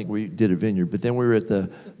couple, I think we did a Vineyard, but then we were at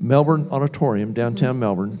the Melbourne Auditorium, downtown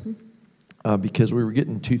Melbourne, because we were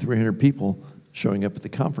getting 200-300 people showing up at the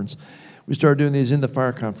conference. We started doing these In the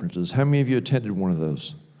Fire conferences. How many of you attended one of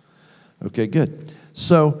those? Okay, good.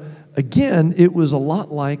 So again, it was a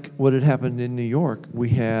lot like what had happened in New York. We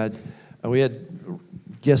had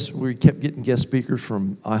guests. We kept getting guest speakers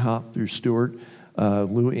from IHOP through Stewart,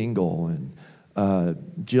 Lou Engle, and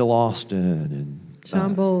Jill Austin, and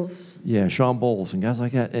Sean Bowles. Yeah, Sean Bowles and guys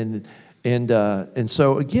like that. And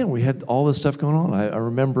so, again, we had all this stuff going on. I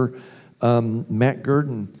remember Matt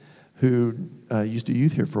Gurdon, who used to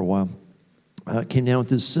youth here for a while, came down with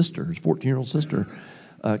his sister, his 14-year-old sister,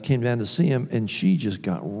 came down to see him, and she just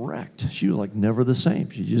got wrecked. She was like never the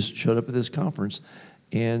same. She just showed up at this conference,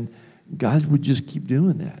 and God would just keep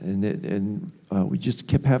doing that. And we just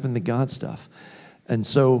kept having the God stuff. And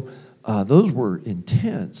so those were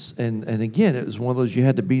intense. And again, it was one of those you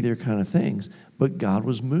had to be there kind of things. But God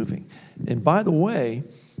was moving. And by the way,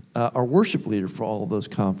 our worship leader for all of those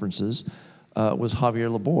conferences was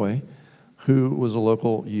Javier LeBoy, who was a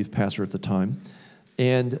local youth pastor at the time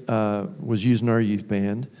and was using our youth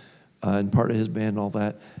band and part of his band and all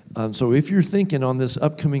that. So if you're thinking on this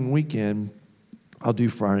upcoming weekend, I'll do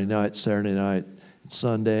Friday night, Saturday night,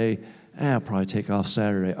 Sunday, I'll probably take off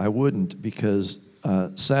Saturday. I wouldn't because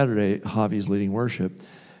Saturday, Javi's leading worship.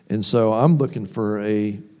 And so I'm looking for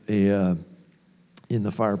a In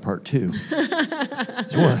the Fire Part 2.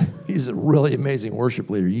 He's a really amazing worship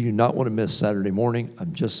leader. You do not want to miss Saturday morning.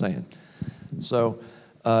 I'm just saying. So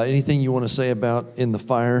anything you want to say about In the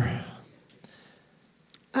Fire?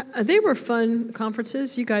 They were fun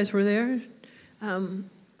conferences. You guys were there.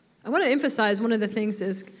 I want to emphasize one of the things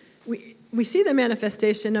is we see the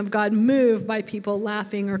manifestation of God move by people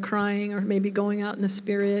laughing or crying or maybe going out in the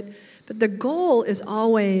Spirit. But the goal is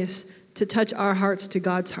always to touch our hearts to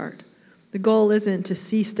God's heart. The goal isn't to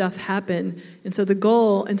see stuff happen. And so the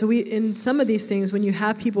goal, in some of these things, when you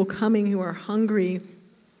have people coming who are hungry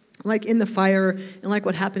like in the fire and like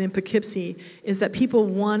what happened in Poughkeepsie, is that people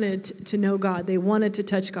wanted to know God. They wanted to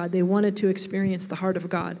touch God. They wanted to experience the heart of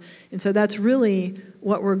God. And so that's really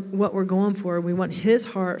what we're going for. We want his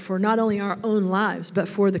heart for not only our own lives, but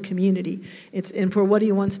for the community. And for what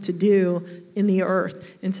he wants to do in the earth.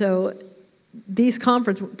 And so these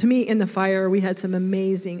conferences, to me, in the fire, we had some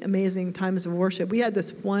amazing, amazing times of worship. We had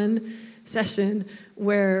this one session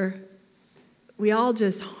where we all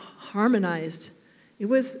just harmonized.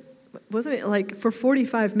 Wasn't it like for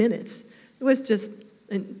 45 minutes? It was just,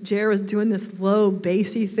 and Jer was doing this low,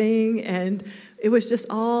 bassy thing, and it was just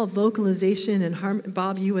all vocalization and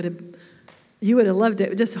Bob, you would have loved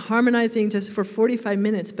it. Just harmonizing just for 45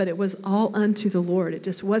 minutes, but it was all unto the Lord. It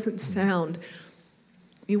just wasn't sound.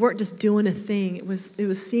 You weren't just doing a thing. It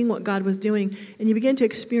was seeing what God was doing, and you begin to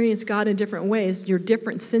experience God in different ways. Your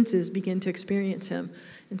different senses begin to experience him.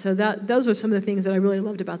 And so those were some of the things that I really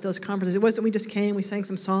loved about those conferences. It wasn't we just came, we sang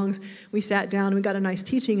some songs, we sat down, we got a nice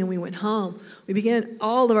teaching, and we went home.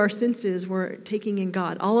 All of our senses were taking in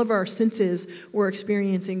God. All of our senses were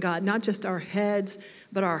experiencing God, not just our heads,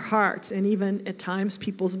 but our hearts, and even at times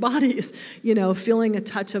people's bodies, feeling a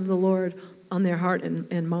touch of the Lord on their heart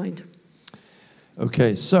and mind.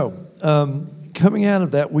 Okay, so coming out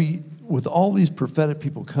of that, with all these prophetic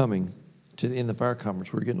people coming in the fire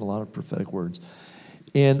conference, we're getting a lot of prophetic words.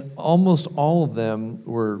 And almost all of them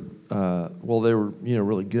were, they were,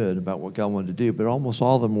 really good about what God wanted to do, but almost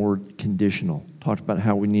all of them were conditional. Talked about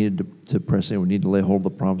how we needed to press in, we needed to lay hold of the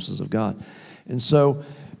promises of God. And so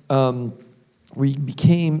we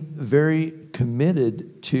became very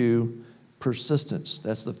committed to persistence.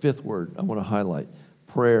 That's the fifth word I want to highlight.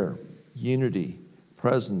 Prayer, unity,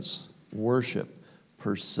 presence, worship,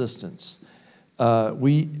 persistence.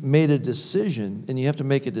 We made a decision, and you have to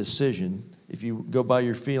make a decision. If you go by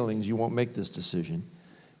your feelings, you won't make this decision.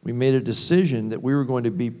 We made a decision that we were going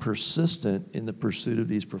to be persistent in the pursuit of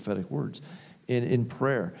these prophetic words in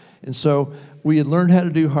prayer. And so we had learned how to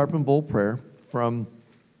do harp and bowl prayer from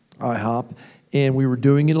IHOP, and we were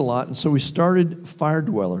doing it a lot. And so we started Fire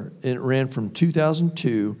Dweller, and it ran from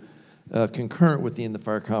 2002, concurrent with the In the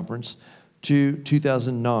Fire Conference, to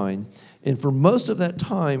 2009. And for most of that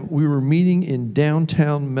time, we were meeting in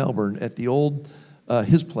downtown Melbourne at the old,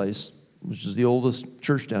 his place, which is the oldest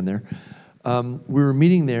church down there. We were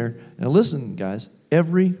meeting there. Now listen, guys,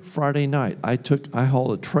 every Friday night, I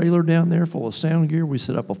hauled a trailer down there full of sound gear. We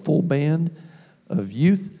set up a full band of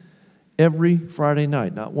youth every Friday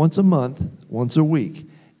night, not once a month, once a week.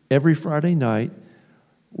 Every Friday night,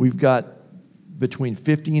 we've got between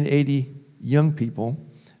 50 and 80 young people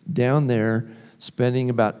down there spending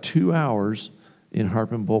about 2 hours in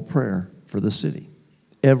harp and bowl prayer for the city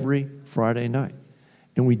every Friday night.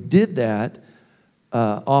 And we did that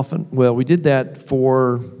often. Well, we did that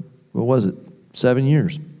for, 7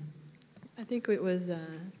 years? I think it was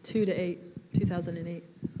 2008.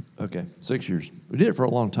 Okay, 6 years. We did it for a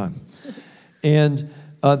long time. And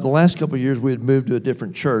the last couple of years, we had moved to a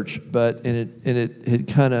different church, and it had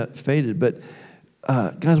kind of faded. But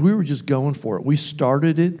guys, we were just going for it. We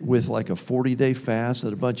started it with like a 40-day fast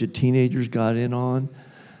that a bunch of teenagers got in on.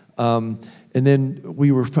 And then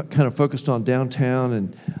we were kind of focused on downtown,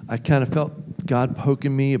 and I kind of felt God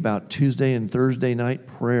poking me about Tuesday and Thursday night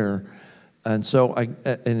prayer. And so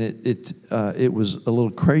it was a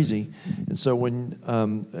little crazy. And so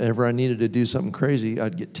whenever I needed to do something crazy,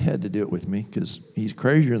 I'd get Ted to do it with me because he's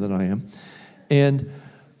crazier than I am. And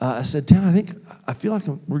I said, Ted, I feel like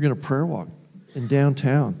we're going to prayer walk in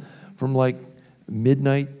downtown from like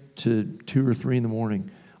midnight to 2 or 3 in the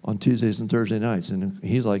morning on Tuesdays and Thursday nights. And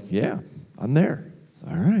he's like, yeah, I'm there.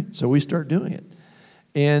 All right. So we start doing it.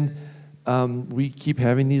 And we keep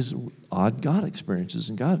having these odd God experiences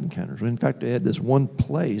and God encounters. In fact, I had this one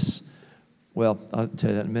place, I'll tell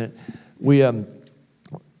you that in a minute.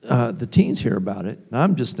 The teens hear about it, and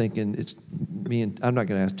I'm just thinking it's me, and I'm not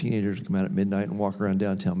going to ask teenagers to come out at midnight and walk around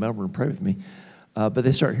downtown Melbourne and pray with me. But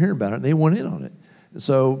they start hearing about it, and they want in on it.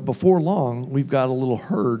 So before long, we've got a little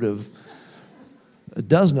herd of a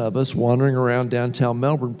dozen of us wandering around downtown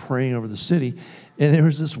Melbourne praying over the city. And there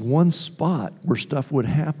was this one spot where stuff would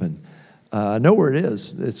happen. I know where it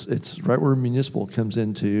is. It's right where Municipal comes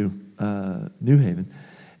into New Haven.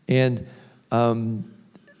 And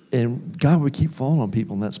God would keep falling on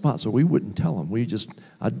people in that spot, so we wouldn't tell them.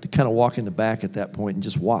 I'd kind of walk in the back at that point and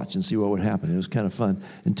just watch and see what would happen. It was kind of fun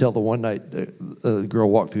until the one night a girl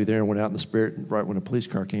walked through there and went out in the spirit right when a police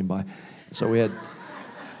car came by. So we had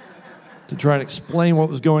to try and explain what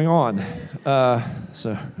was going on.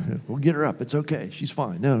 So we'll get her up. It's okay. She's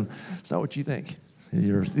fine. No, it's not what you think.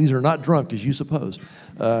 These are not drunk as you suppose.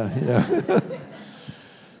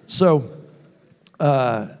 So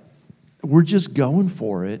we're just going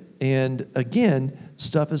for it. And again,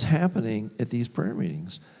 stuff is happening at these prayer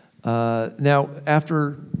meetings. Now,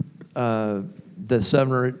 after the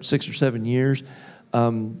 6 or 7 years,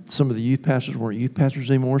 some of the youth pastors weren't youth pastors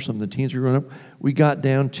anymore. Some of the teens were growing up. We got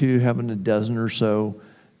down to having a dozen or so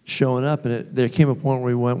showing up, and there came a point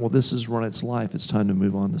where we went, well, this has run its life. It's time to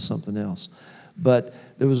move on to something else. But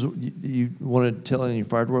there was, you wanted to tell any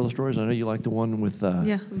fire dweller stories? I know you like the one with...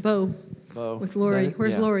 Bo with Lori.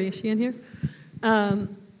 Where's Yeah. Lori? Is she in here?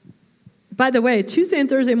 By the way, Tuesday and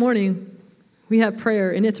Thursday morning, we have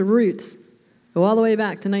prayer, and it's roots. Go all the way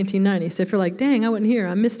back to 1990. So if you're like, dang, I wasn't here.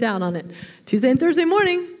 I missed out on it. Tuesday and Thursday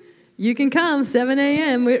morning, you can come, 7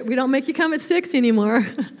 a.m. We don't make you come at 6 anymore.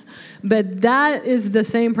 But that is the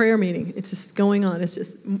same prayer meeting. It's just going on. It's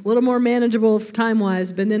just a little more manageable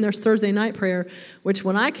time-wise. But then there's Thursday night prayer, which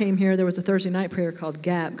when I came here, there was a Thursday night prayer called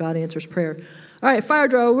GAP, God Answers Prayer. All right, fire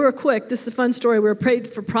drill, real quick. This is a fun story. We prayed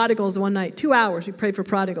for prodigals one night. 2 hours, we prayed for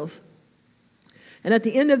prodigals. And at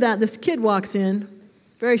the end of that, this kid walks in,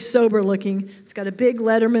 very sober looking. He's got a big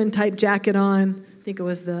Letterman-type jacket on. I think it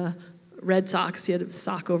was the Red Sox. He had a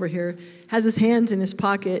sock over here. Has his hands in his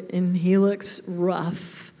pocket, and he looks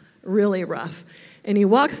rough, really rough. And he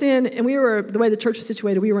walks in, and the way the church is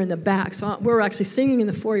situated, we were in the back. So we were actually singing in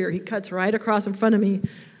the foyer. He cuts right across in front of me.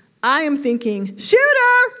 I am thinking,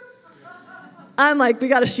 shooter! I'm like, we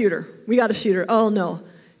got a shooter. We got a shooter. Oh, no.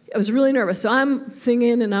 I was really nervous. So I'm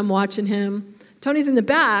singing, and I'm watching him. Tony's in the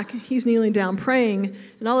back. He's kneeling down praying.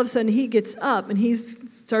 And all of a sudden, he gets up, and he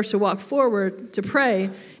starts to walk forward to pray.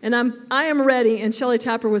 And I am ready, and Shelley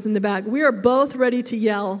Tapper was in the back. We are both ready to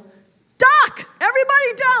yell, Doc!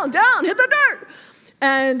 Everybody down, hit the dirt!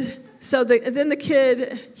 And so then the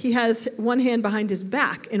kid, he has one hand behind his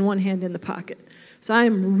back and one hand in the pocket. So I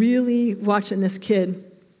am really watching this kid.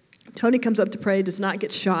 Tony comes up to pray, does not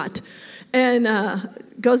get shot, and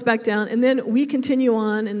goes back down. And then we continue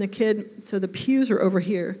on, and the kid, so the pews are over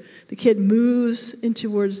here. The kid moves in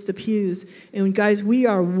towards the pews. And guys, we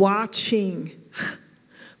are watching.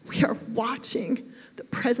 We are watching the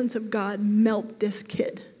presence of God melt this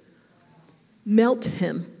kid. Melt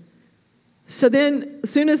him. So then, as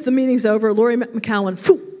soon as the meeting's over, Lori McCowan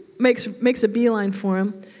makes a beeline for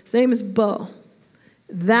him. His name is Bo.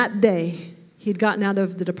 That day, he'd gotten out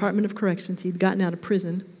of the Department of Corrections. He'd gotten out of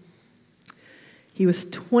prison. He was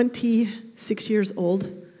 26 years old.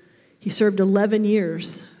 He served 11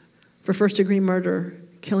 years for first-degree murder,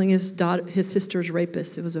 killing his sister's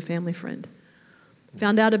rapist. It was a family friend.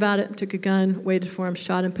 Found out about it, took a gun, waited for him,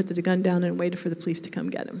 shot him, put the gun down, and waited for the police to come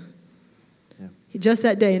get him. Just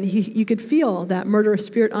that day, and you could feel that murderous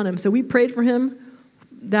spirit on him. So we prayed for him.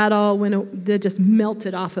 That just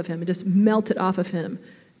melted off of him. It just melted off of him.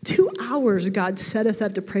 2 hours, God set us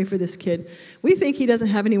up to pray for this kid. We think he doesn't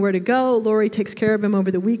have anywhere to go. Lori takes care of him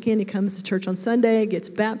over the weekend. He comes to church on Sunday, gets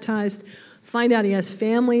baptized. Find out he has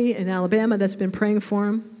family in Alabama that's been praying for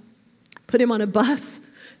him. Put him on a bus,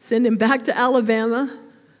 send him back to Alabama.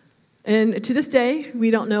 And to this day,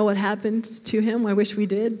 we don't know what happened to him. I wish we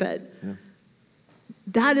did, but... Yeah.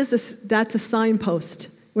 That's a signpost.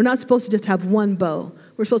 We're not supposed to just have one bow.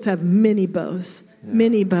 We're supposed to have many bows,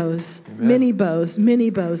 many bows, many bows, many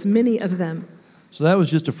bows, many of them. So that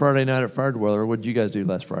was just a Friday night at Fire Dweller. What did you guys do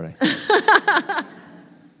last Friday?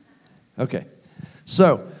 Okay.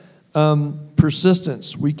 So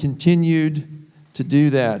persistence. We continued to do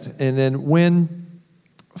that. And then when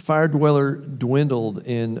Fire Dweller dwindled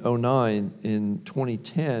in 2009, in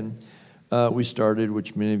 2010, we started,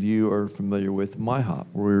 which many of you are familiar with, MyHop.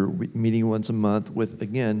 We're meeting once a month with,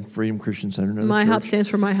 again, Freedom Christian Center. MyHop stands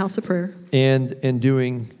for My House of Prayer. And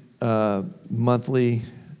doing monthly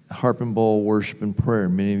Harp and Bowl worship and prayer.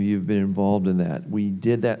 Many of you have been involved in that. We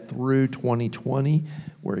did that through 2020,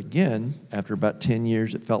 where, again, after about 10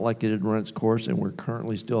 years, it felt like it had run its course, and we're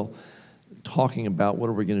currently still talking about what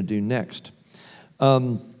are we going to do next.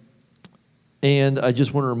 And I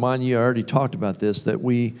just want to remind you, I already talked about this, that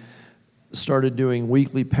we started doing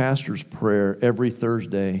weekly pastor's prayer every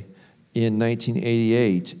Thursday in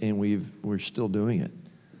 1988, and we're still doing it.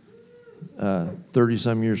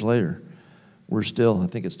 30-some years later, we're still, I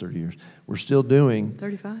think it's 30 years, we're still doing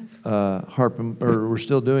 35. We're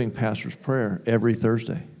still doing pastor's prayer every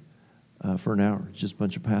Thursday for an hour. It's just a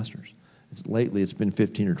bunch of pastors. Lately, it's been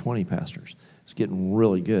 15 or 20 pastors. It's getting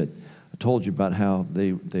really good. I told you about how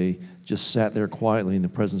they just sat there quietly in the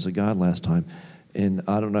presence of God last time. And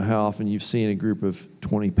I don't know how often you've seen a group of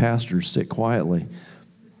 20 pastors sit quietly.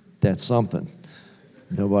 That's something.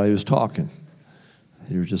 Nobody was talking.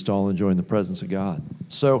 They were just all enjoying the presence of God.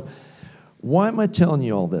 So why am I telling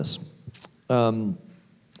you all this?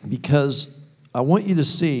 Because I want you to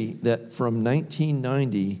see that from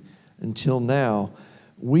 1990 until now,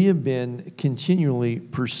 we have been continually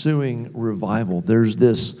pursuing revival. There's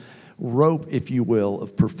this rope, if you will,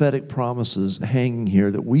 of prophetic promises hanging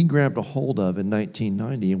here that we grabbed a hold of in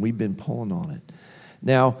 1990, and we've been pulling on it.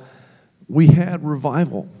 Now, we had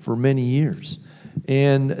revival for many years,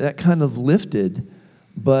 and that kind of lifted,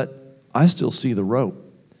 but I still see the rope.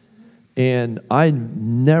 And I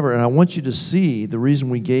want you to see the reason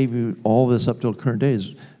we gave you all this up till current day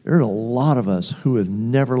is there are a lot of us who have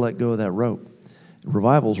never let go of that rope.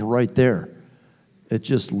 Revival's right there. It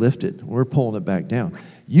just lifted. We're pulling it back down.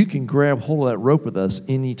 You can grab hold of that rope with us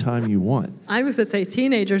anytime you want. I was going to say,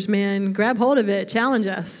 teenagers, man, grab hold of it, challenge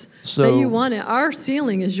us. Say you want it. Our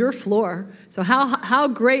ceiling is your floor. So how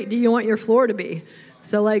great do you want your floor to be?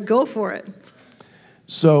 So, go for it.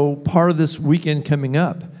 So part of this weekend coming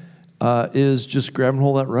up is just grabbing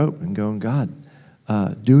hold of that rope and going, God,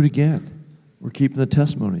 do it again. We're keeping the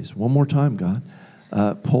testimonies. One more time, God.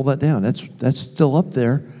 Pull that down. That's still up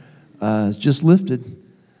there. It's just lifted.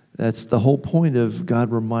 That's the whole point of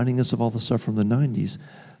God reminding us of all the stuff from the 90s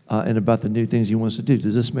and about the new things He wants to do.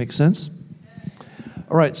 Does this make sense?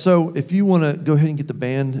 All right, so if you want to go ahead and get the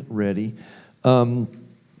band ready,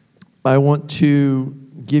 I want to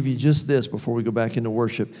give you just this before we go back into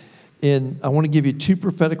worship. And I want to give you two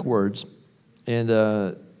prophetic words.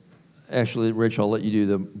 And actually, Rachel, I'll let you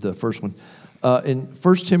do the first one. In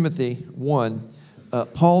 1 Timothy 1,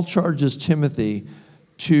 Paul charges Timothy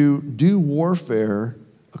to do warfare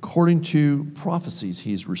according to prophecies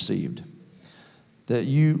he's received. That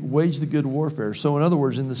you wage the good warfare. So in other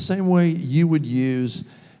words, in the same way you would use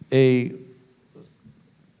a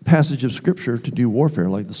passage of Scripture to do warfare,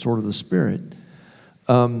 like the sword of the Spirit,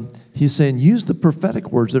 he's saying use the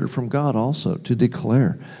prophetic words that are from God also to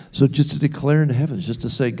declare. So just to declare in the heavens, just to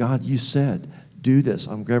say, God, you said, do this.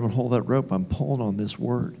 I'm grabbing hold of that rope. I'm pulling on this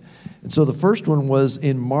word. And so the first one was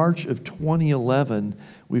in March of 2011.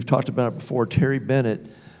 We've talked about it before. Terry Bennett.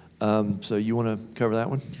 So you want to cover that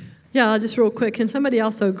one? Yeah, just real quick. Can somebody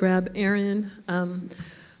also grab Aaron?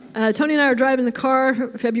 Tony and I were driving the car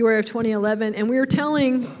February of 2011, and we were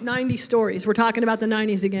telling 90 stories. We're talking about the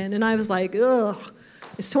 90s again. And I was like, ugh,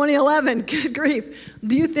 it's 2011. Good grief.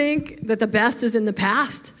 Do you think that the best is in the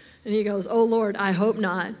past? And he goes, oh, Lord, I hope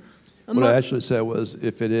not. What I actually said was,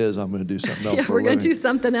 if it is, I'm going to do something else. Yeah, we're going to do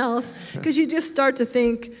something else. Because you just start to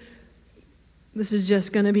think, this is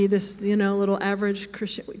just going to be this, little average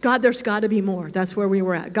Christian. God, there's got to be more. That's where we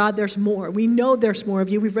were at. God, there's more. We know there's more of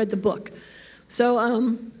you. We've read the book. So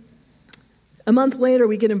a month later,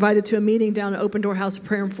 we get invited to a meeting down at Open Door House of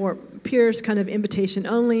Prayer in Fort Pierce, kind of invitation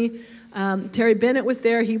only. Terry Bennett was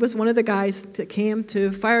there. He was one of the guys that came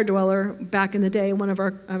to Fire Dweller back in the day,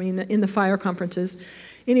 in the fire conferences.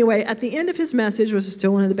 Anyway, at the end of his message, which was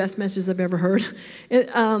still one of the best messages I've ever heard,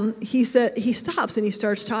 he stops and he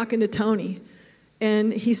starts talking to Tony.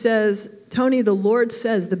 And he says, Tony, the Lord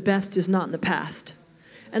says the best is not in the past.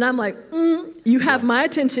 And I'm like, you have my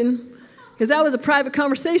attention, because that was a private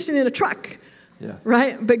conversation in a truck,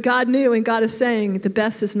 right? But God knew, and God is saying the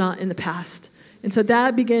best is not in the past. And so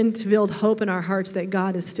that began to build hope in our hearts that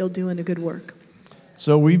God is still doing a good work.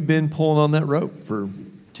 So we've been pulling on that rope for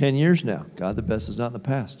 10 years now. God, the best is not in the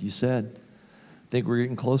past. You said. I think we're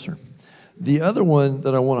getting closer. The other one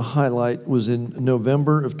that I want to highlight was in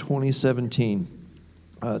November of 2017.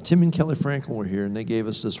 Tim and Kelly Franklin were here, and they gave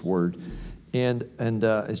us this word, and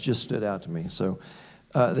it just stood out to me. So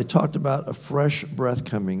they talked about a fresh breath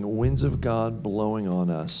coming, winds of God blowing on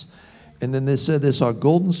us. And then they said they saw a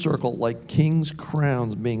golden circle like king's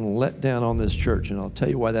crowns being let down on this church, and I'll tell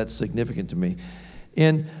you why that's significant to me.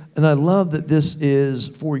 And I love that this is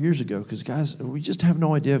 4 years ago, because, guys, we just have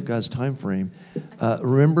no idea of God's time frame.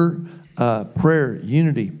 Remember, prayer,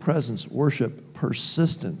 unity, presence, worship,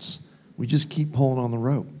 persistence. We just keep pulling on the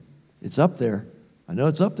rope. It's up there. I know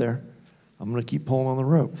it's up there. I'm going to keep pulling on the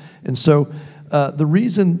rope. And so the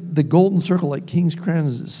reason the golden circle like king's crown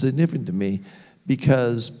is significant to me,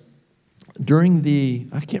 because during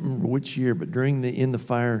I can't remember which year, but during the In the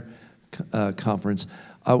Fire conference,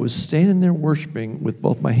 I was standing there worshiping with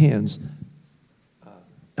both my hands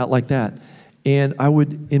out like that. And I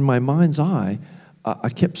would, in my mind's eye, I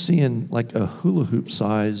kept seeing like a hula hoop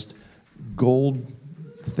sized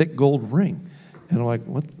thick gold ring. And I'm like,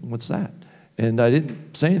 what's that? And I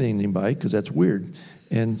didn't say anything to anybody because that's weird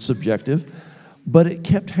and subjective. But it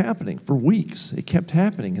kept happening for weeks. It kept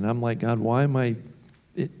happening. And I'm like, God, why am I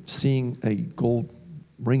seeing a gold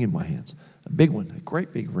ring in my hands? A big one, a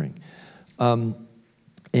great big ring.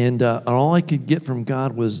 And all I could get from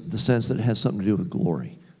God was the sense that it has something to do with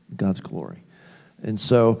glory, God's glory. And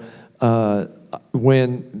so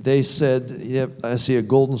when they said, yeah, I see a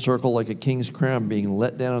golden circle like a king's crown being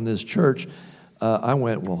let down on this church, I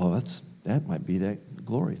went, well, that might be that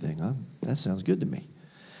glory thing. Huh? That sounds good to me.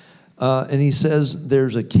 And he says,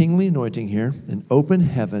 there's a kingly anointing here, an open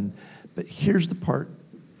heaven. But here's the part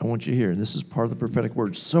I want you to hear, and this is part of the prophetic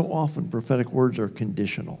words. So often prophetic words are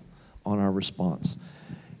conditional on our response.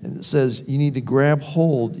 And it says you need to grab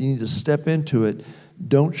hold, you need to step into it.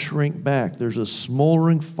 Don't shrink back. There's a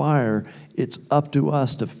smoldering fire. It's up to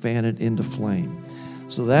us to fan it into flame.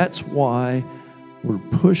 So that's why we're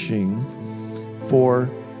pushing for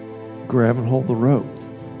grabbing hold of the rope,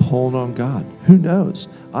 pulling on God. Who knows?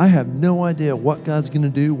 I have no idea what God's going to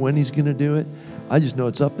do, when he's going to do it. I just know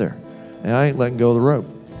it's up there, and I ain't letting go of the rope.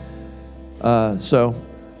 So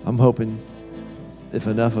I'm hoping if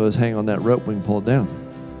enough of us hang on that rope, we can pull it down.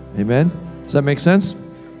 Amen? Does that make sense?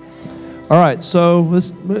 All right, so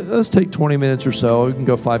let's take 20 minutes or so. We can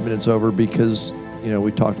go 5 minutes over because,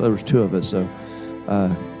 we talked, there was 2 of us, so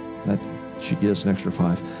that should get us an extra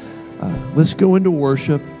 5. Let's go into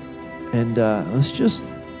worship, and let's just,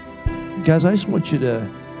 guys, I just want you to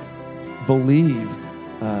believe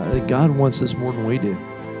that God wants this more than we do.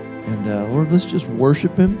 And Lord, let's just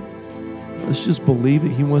worship him. Let's just believe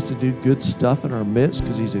that he wants to do good stuff in our midst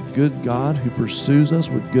because he's a good God who pursues us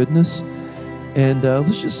with goodness. And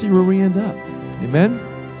let's just see where we end up. Amen?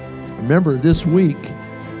 Remember, this week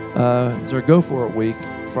is our Go For It week.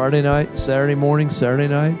 Friday night, Saturday morning, Saturday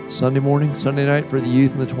night, Sunday morning, Sunday night for the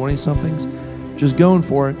youth and the 20-somethings. Just going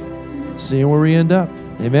for it, seeing where we end up.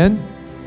 Amen?